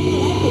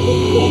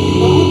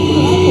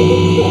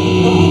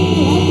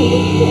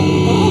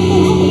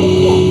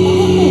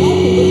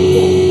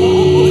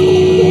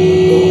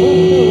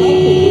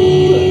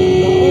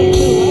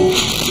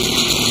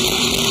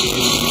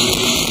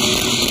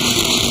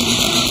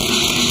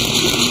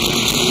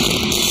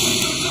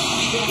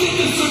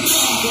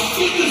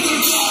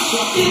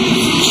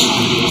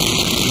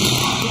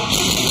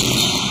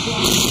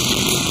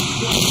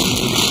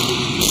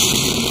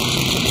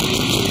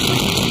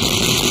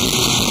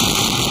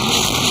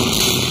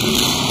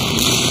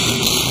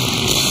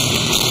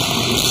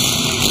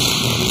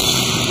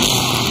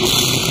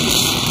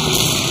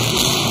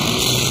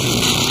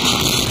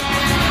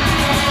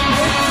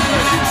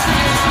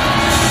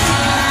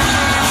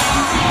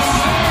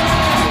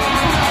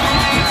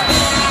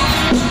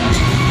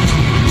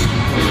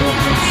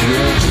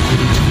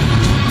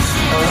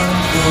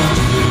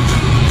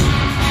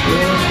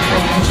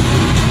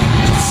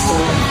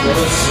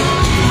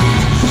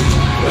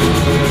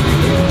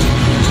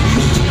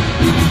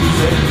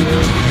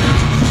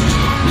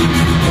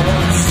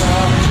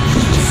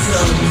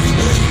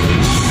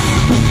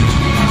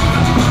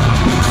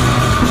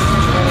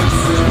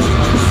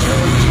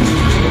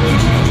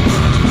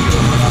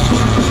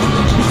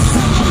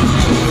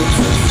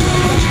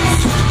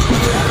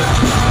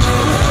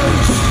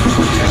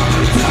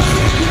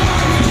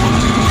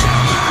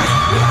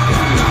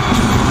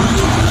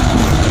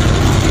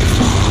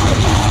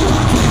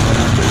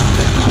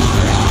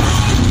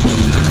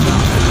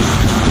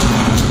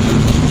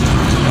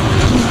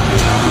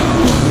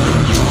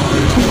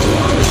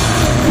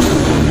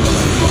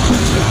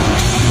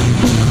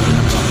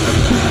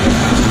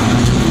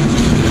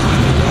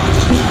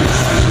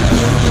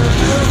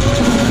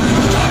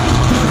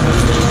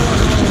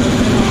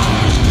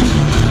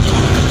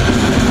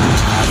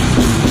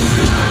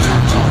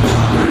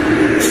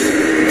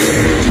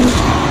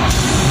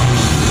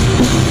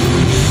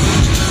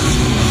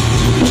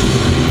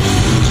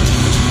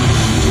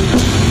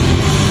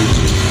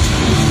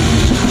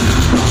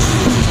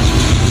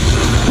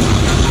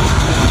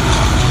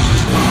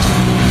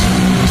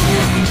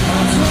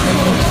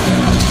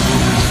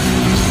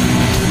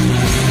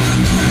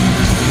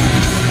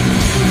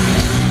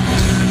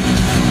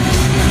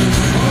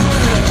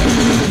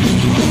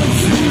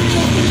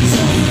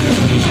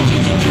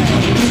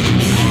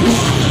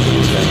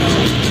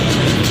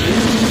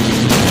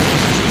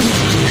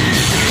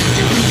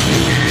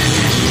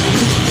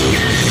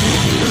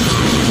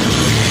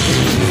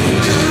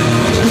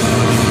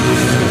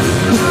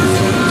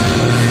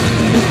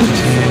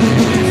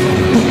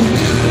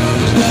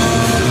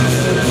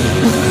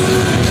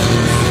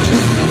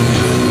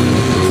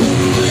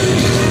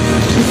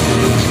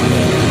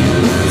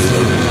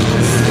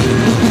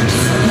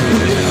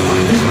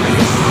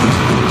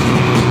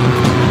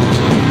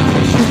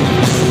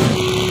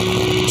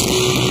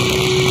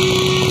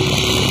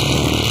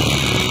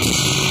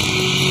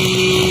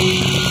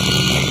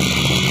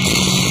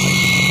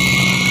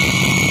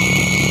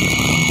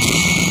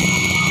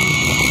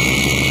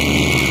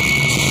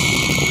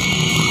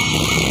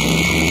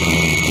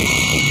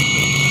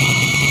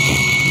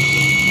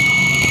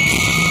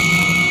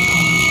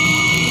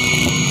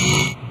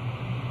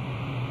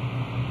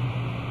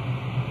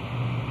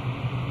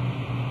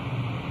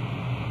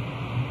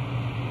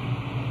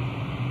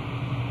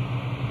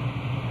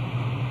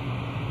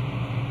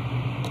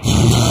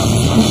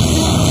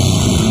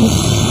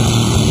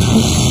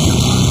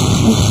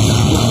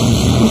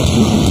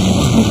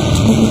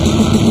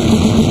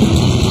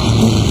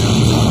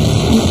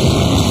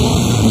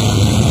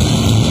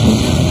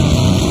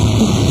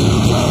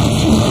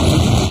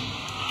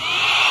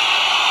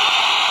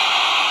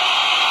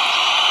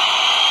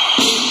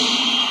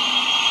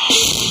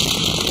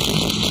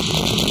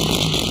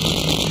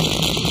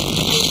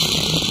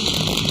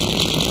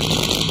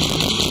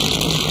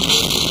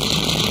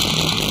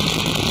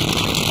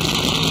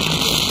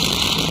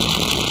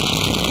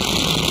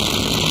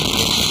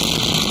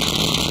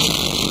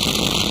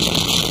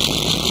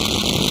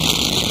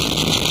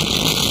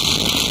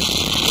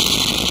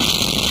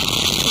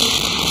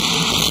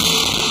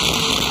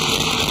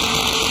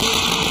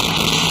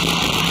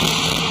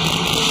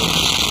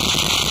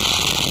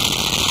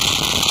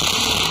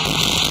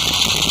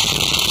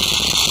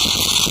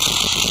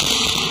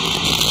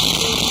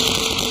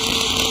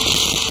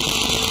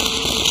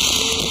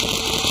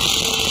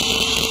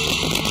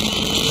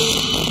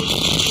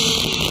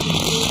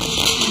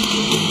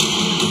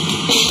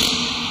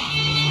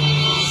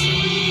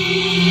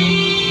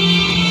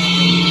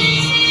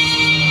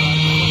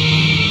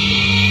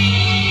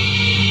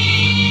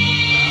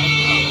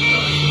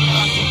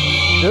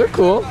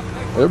 cool.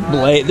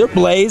 They're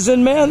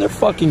blazing, man. They're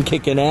fucking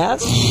kicking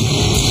ass.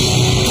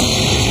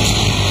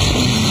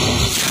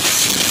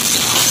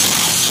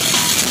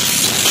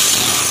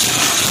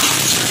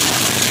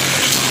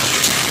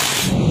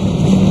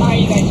 Are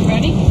you guys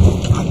ready?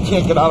 I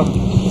can't get out of it.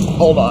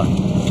 Hold on.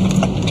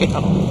 Get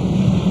out.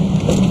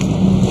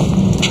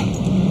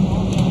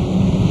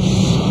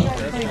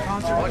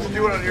 Why don't you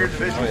do it on your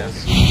division?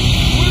 Yes. We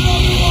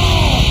love you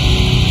all!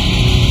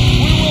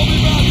 We will be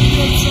back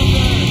again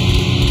someday.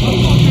 I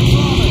fucking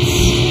promise.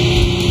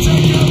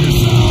 Take care of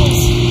yourselves.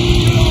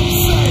 Get home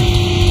safe.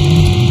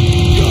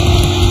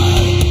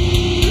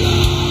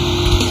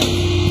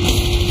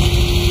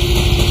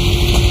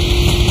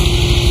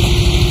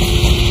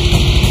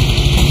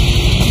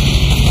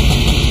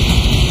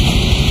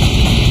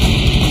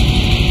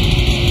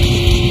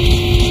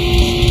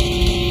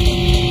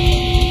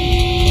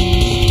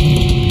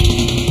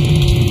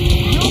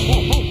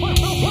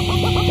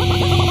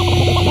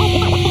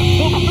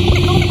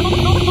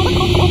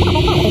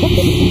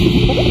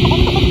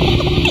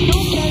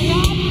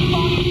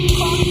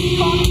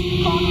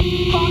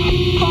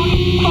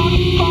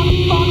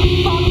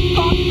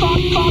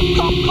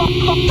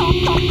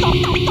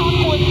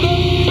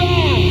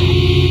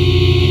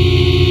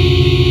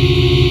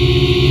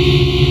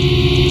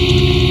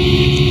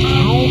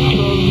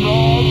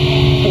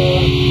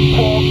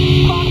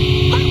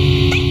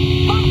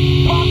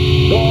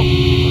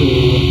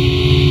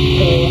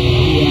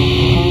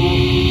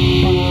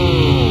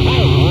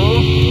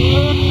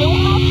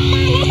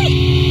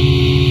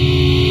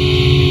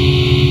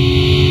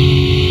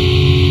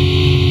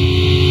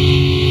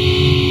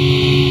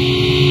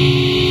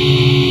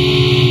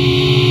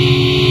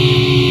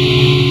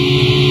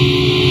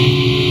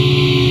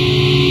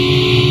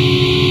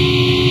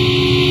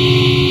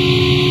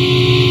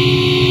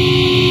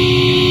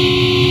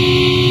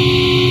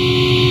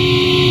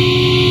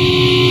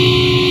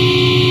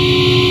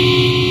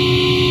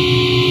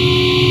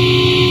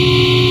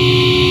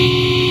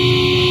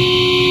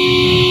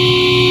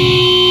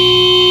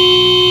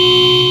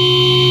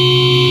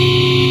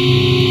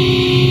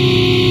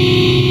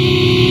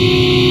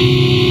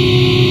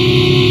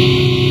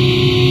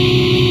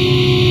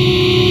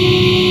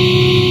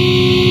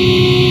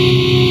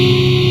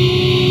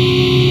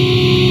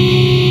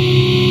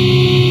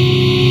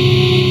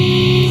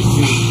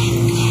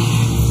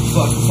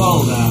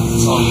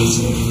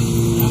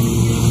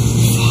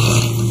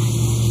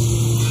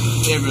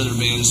 Every other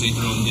band say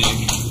throwing dick.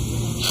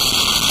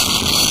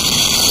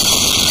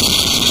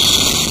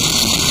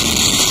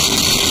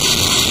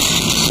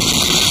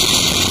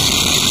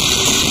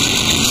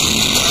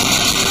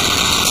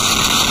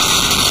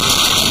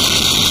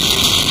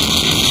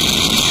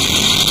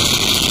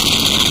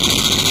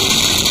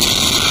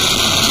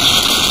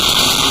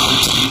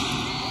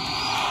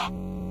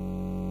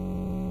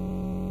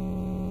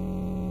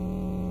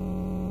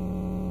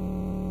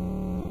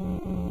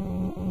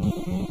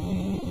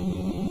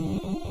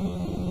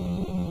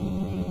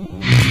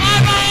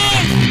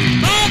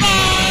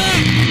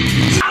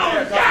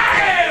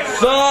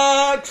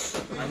 Sucks!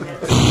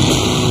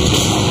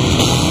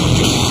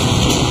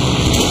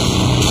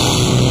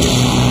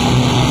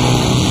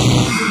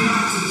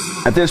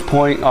 At this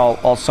point,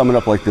 I'll sum it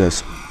up like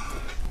this,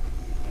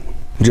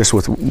 just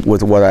with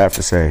what I have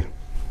to say,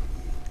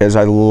 is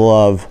I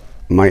love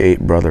my 8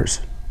 brothers.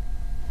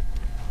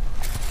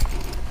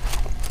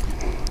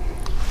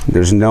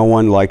 There's no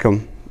one like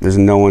them. There's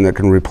no one that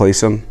can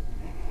replace them.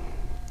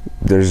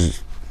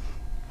 There's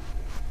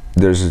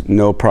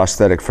no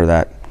prosthetic for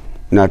that.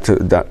 Not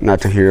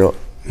to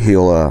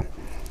heal a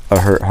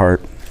hurt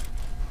heart.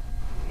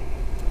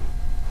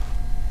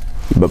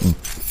 But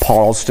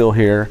Paul's still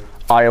here.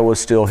 Iowa's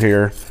still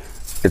here.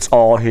 It's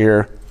all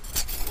here,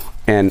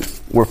 and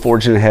we're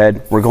forging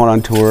ahead. We're going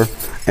on tour,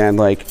 and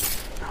like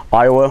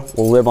Iowa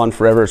will live on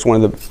forever. It's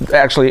one of the,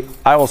 actually,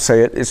 I will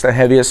say it, it's the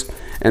heaviest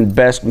and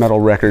best metal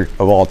record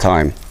of all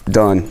time.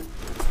 Done.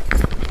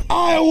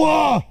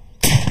 Iowa!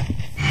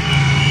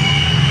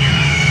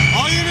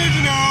 All you need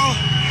to know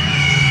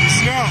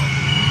is no.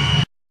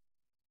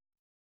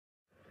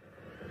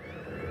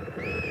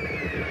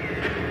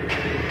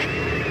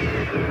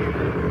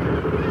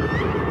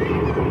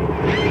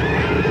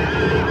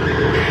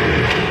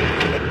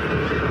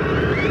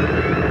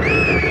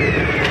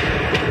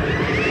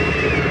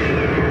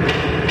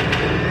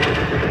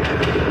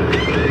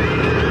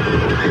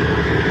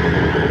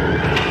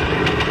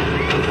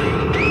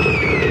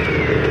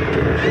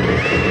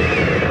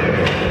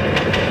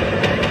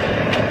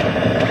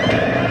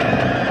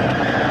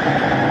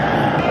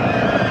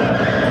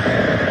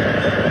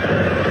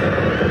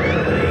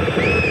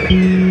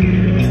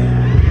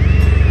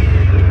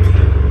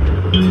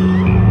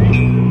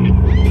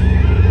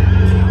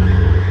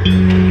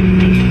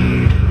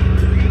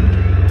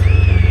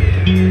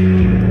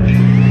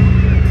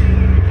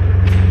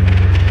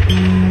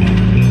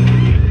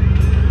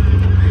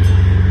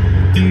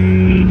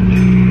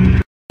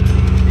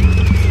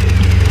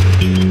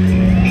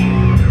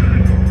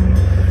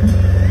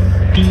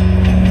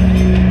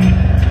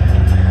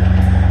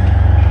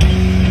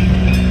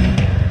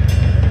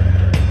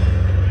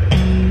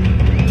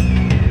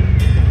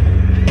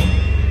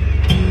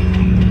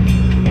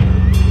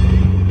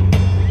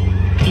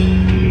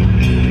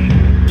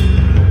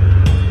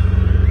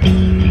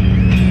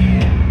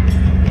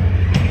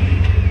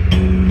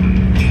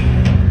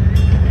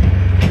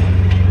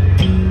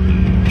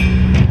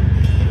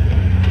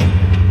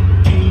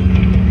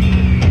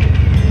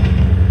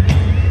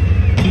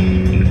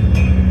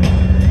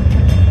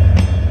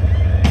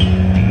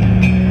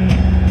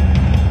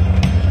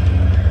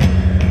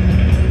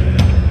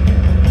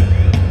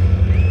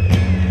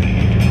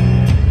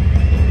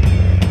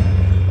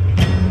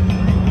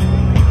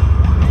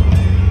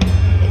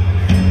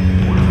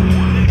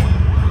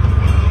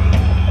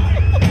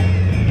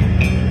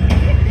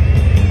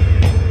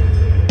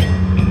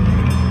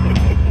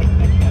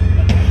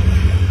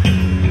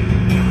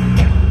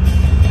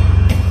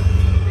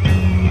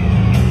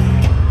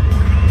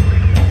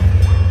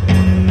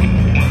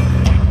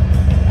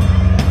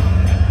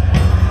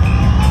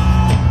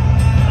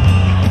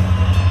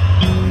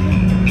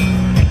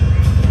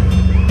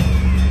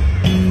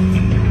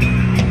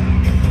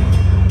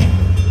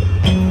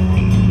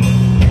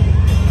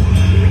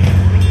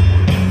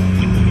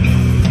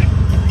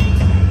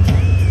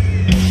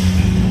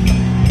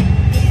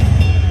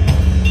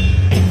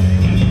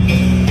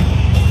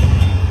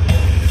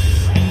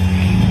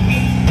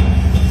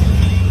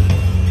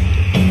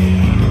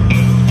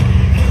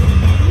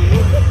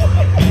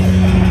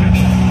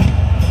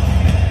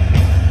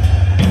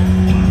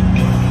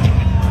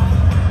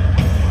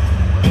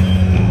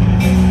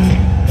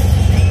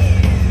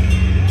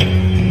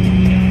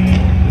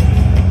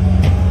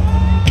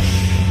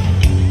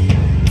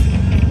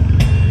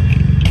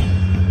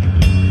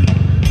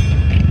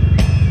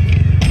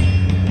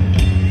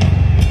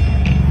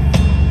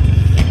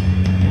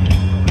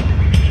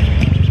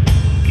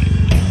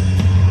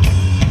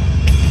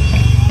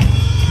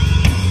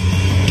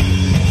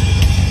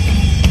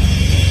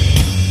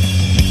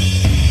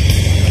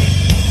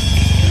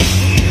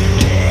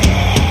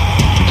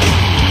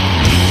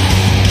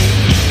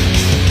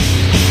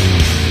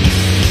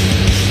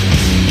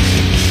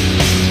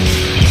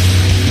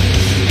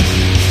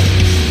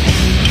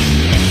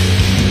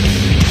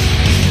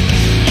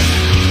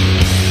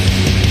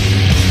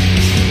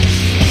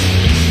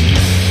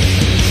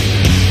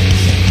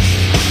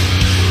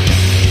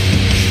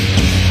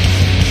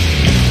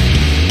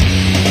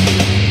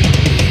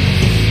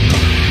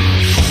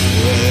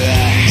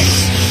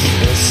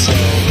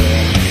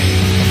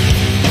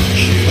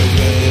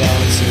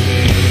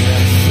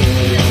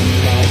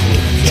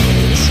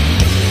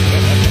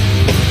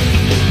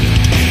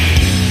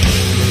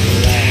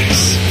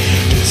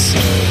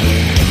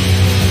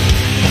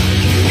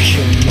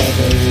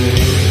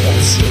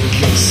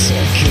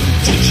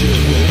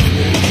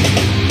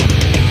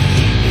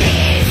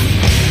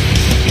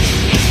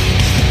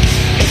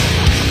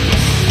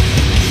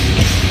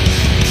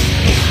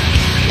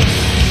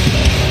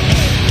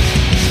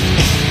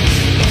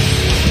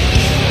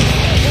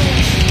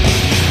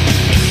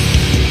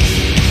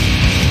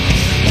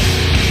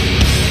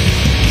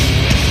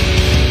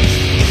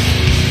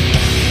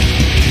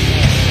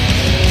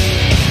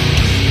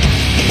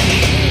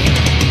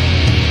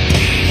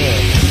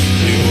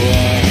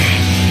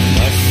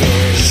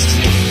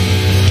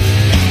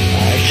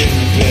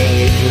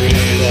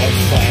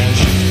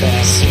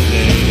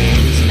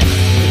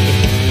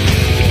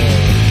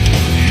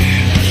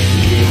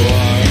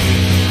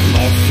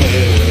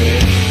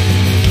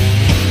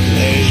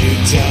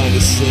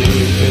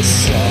 sleep.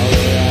 It's all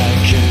that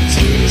I can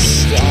do to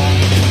stop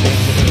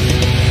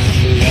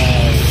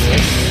love.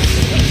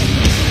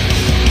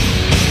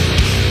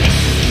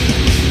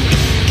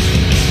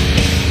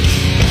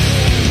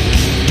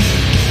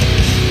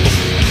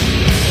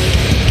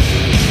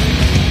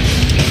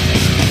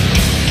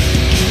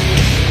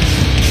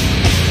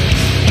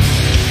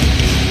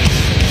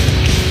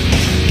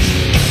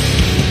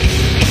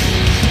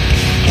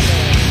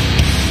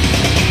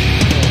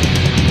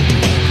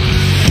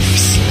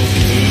 So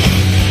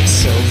blue,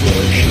 so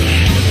broken.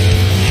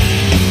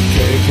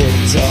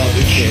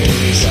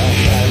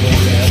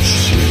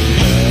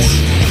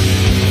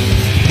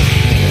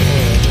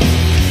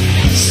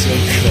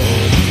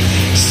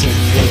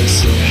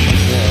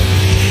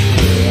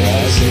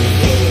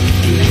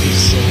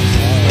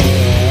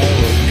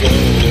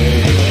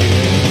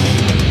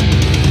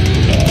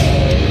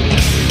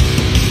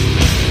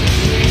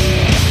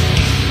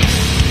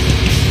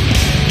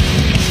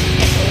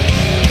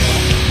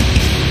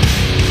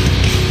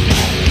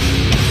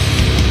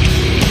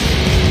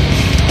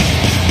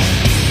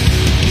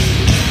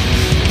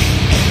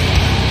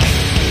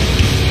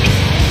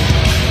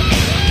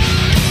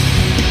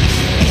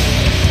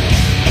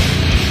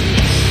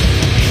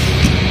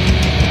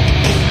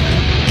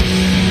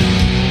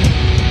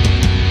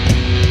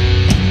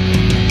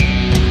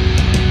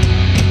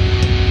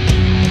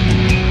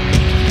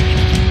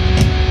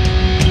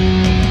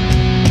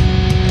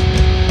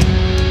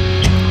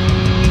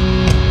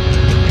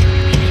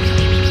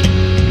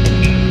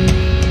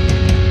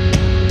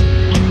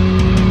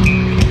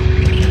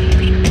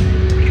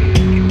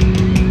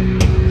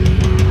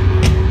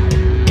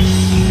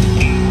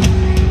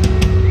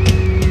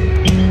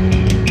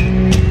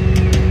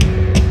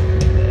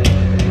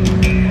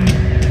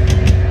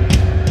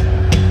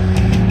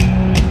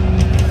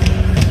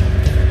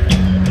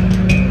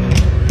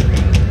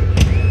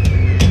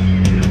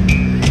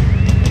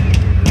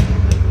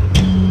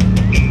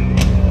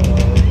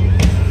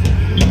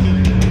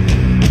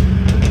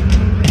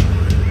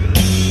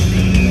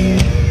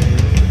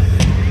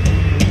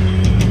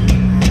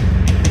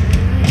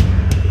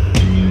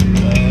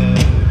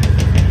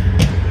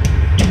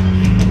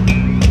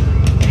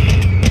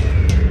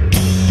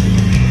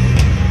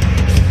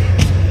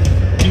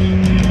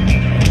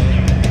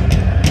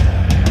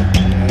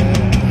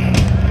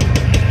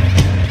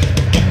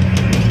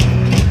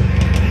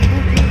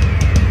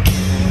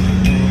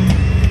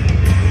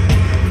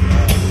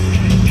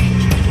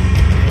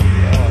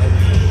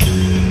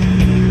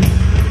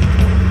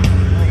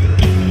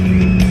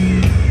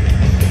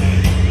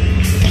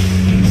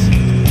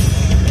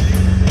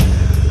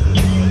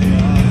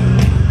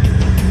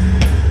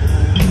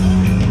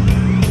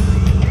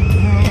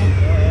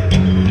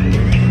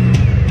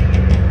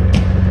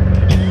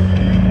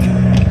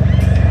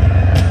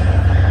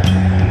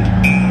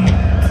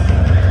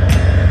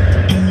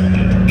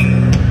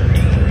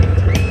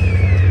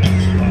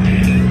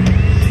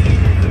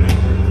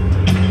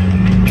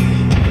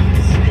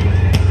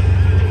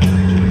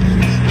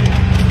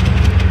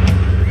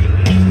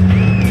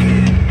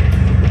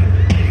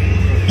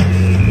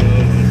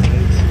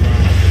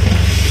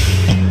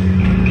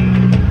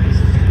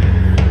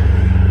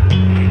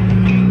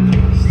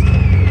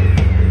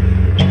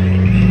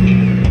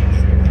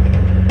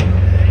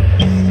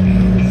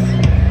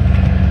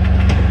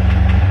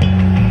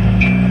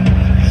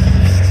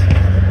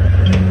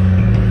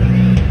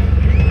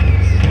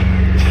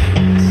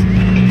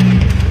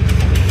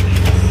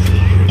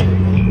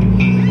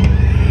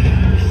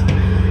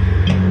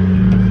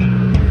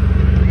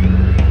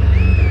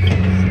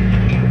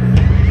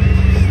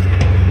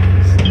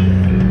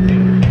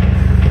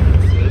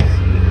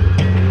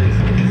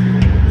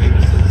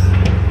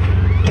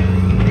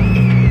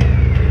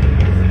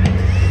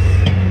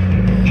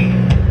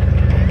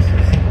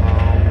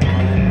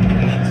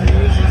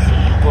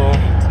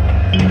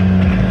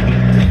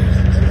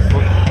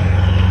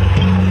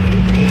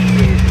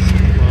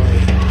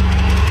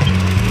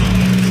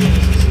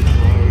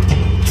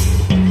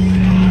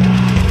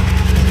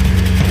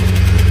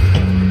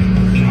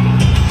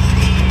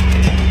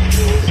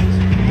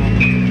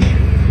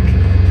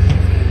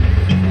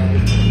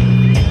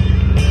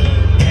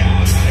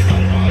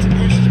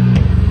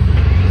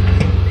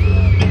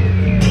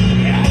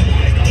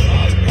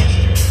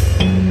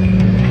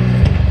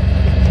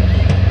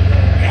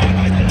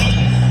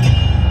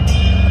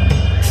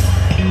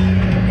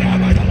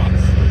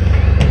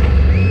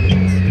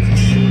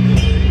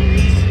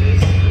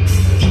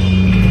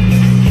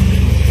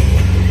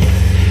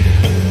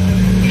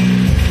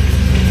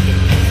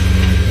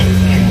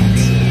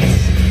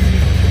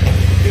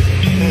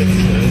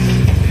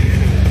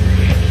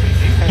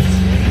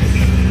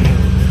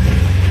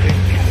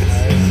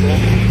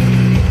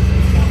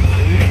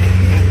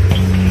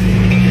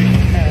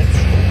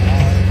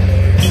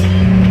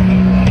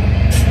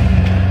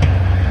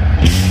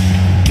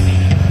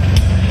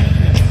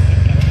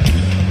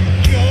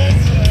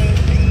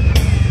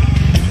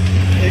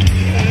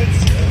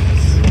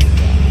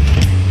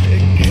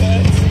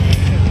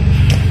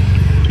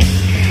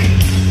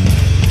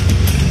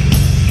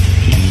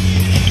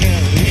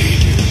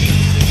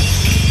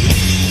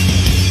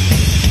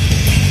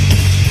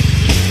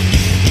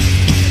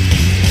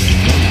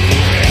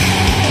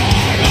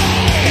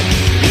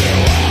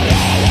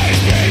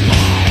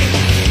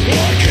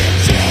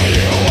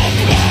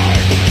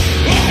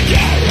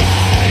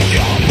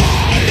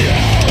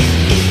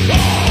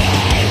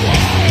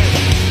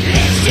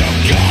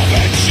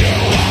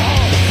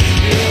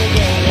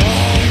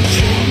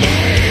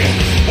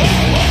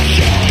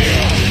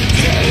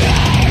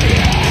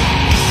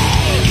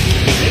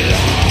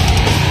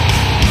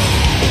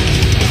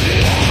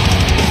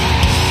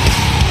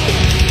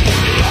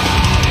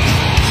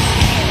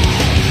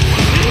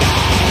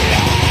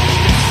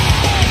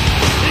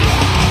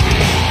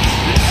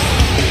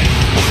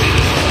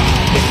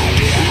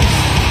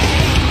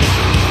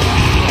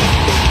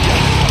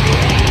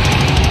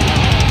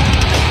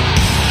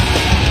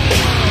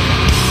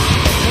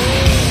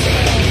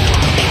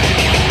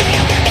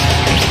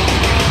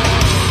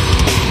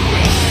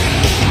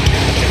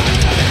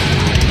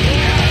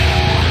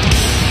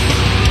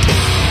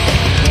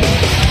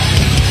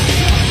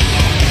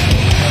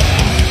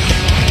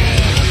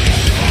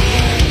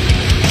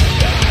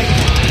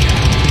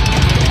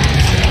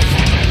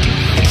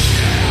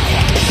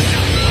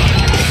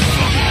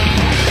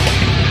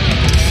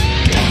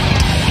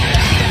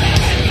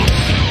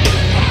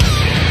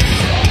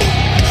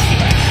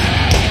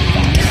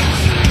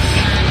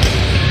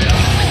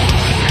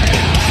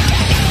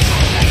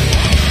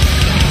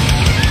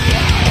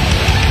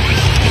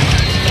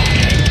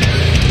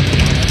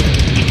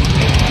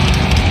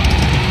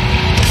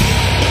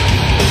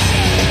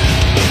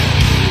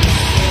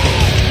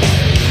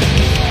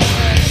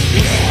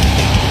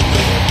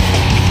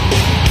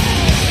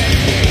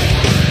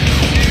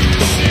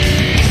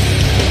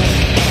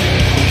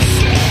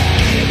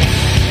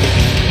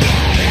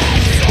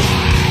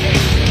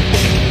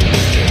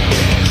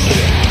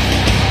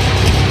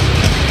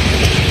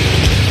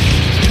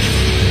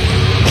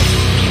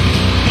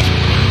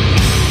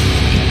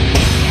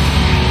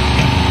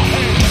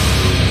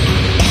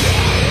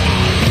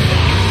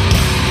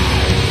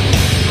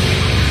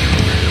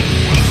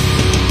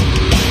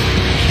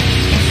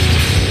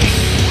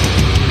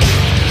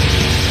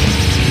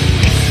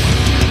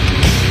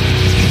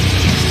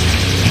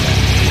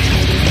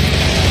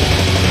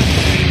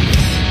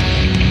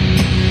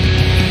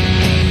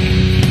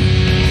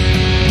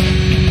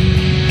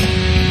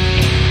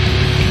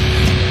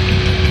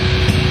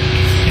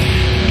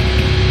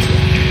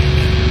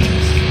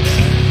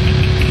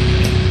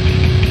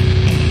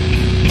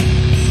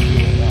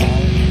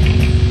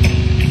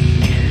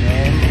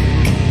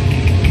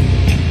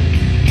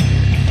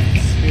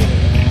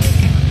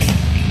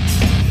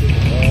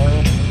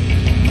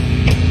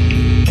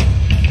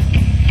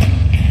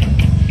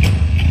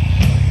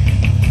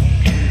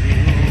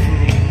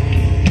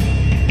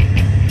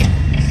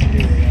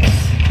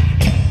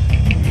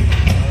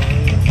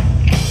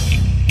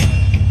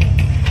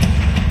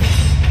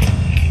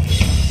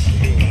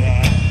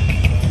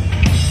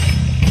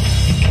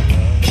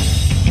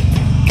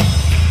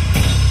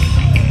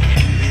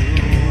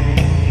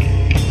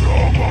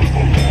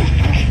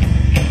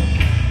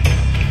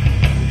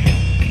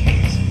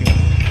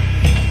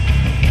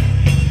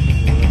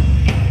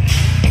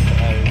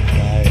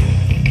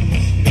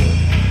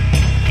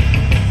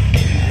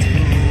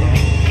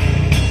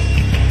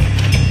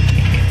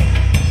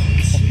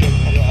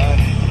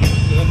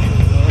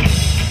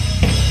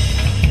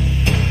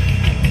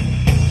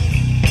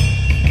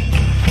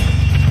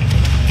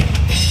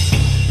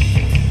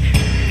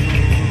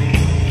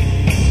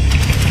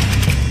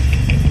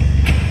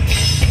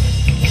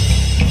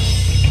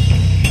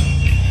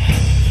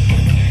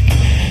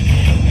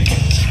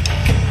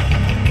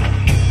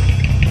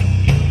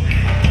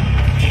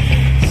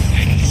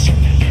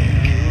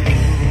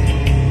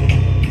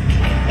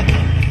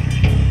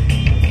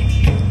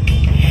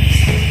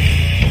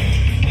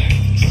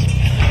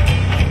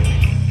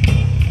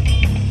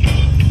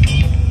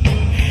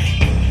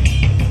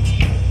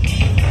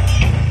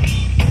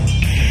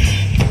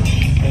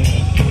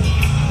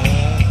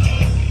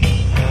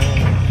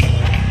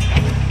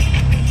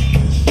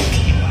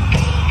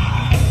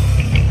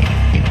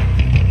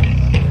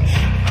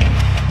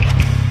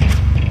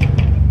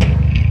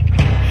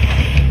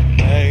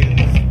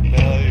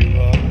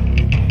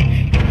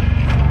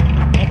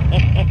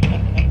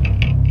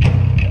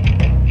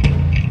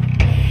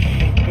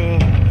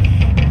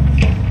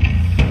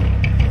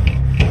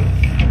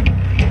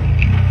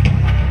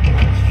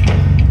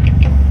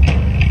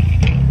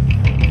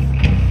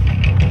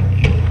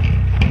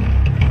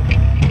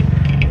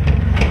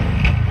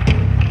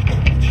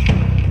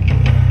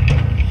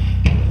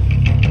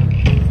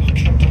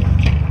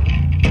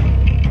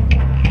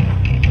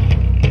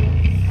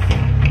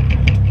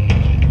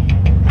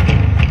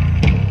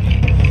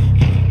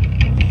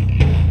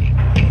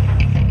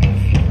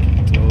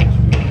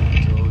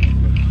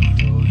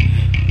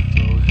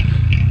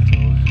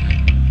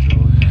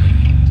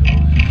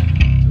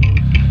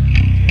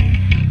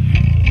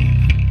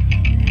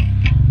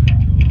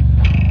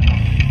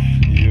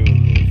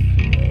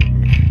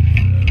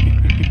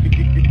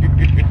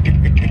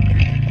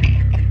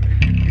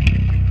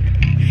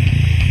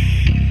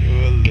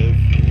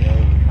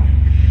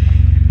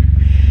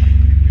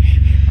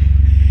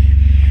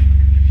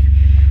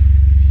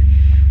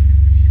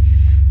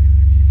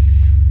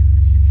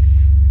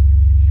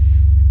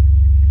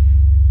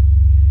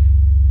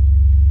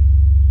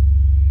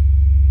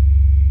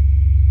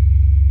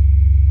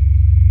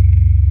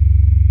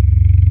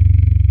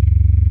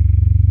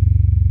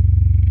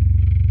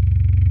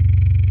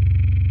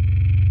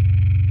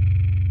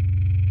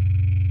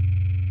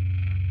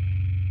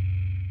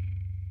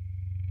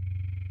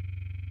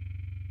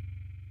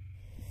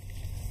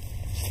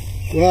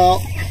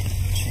 Well,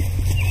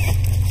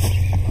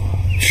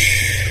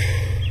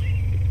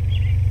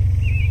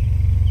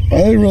 I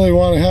didn't really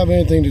want to have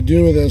anything to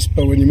do with this,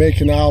 but when you make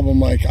an album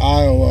like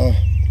Iowa,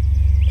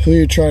 who are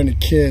you trying to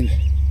kid?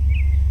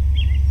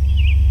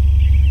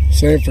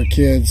 Same for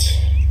kids.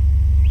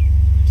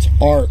 It's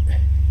art.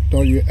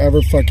 Don't you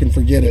ever fucking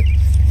forget it.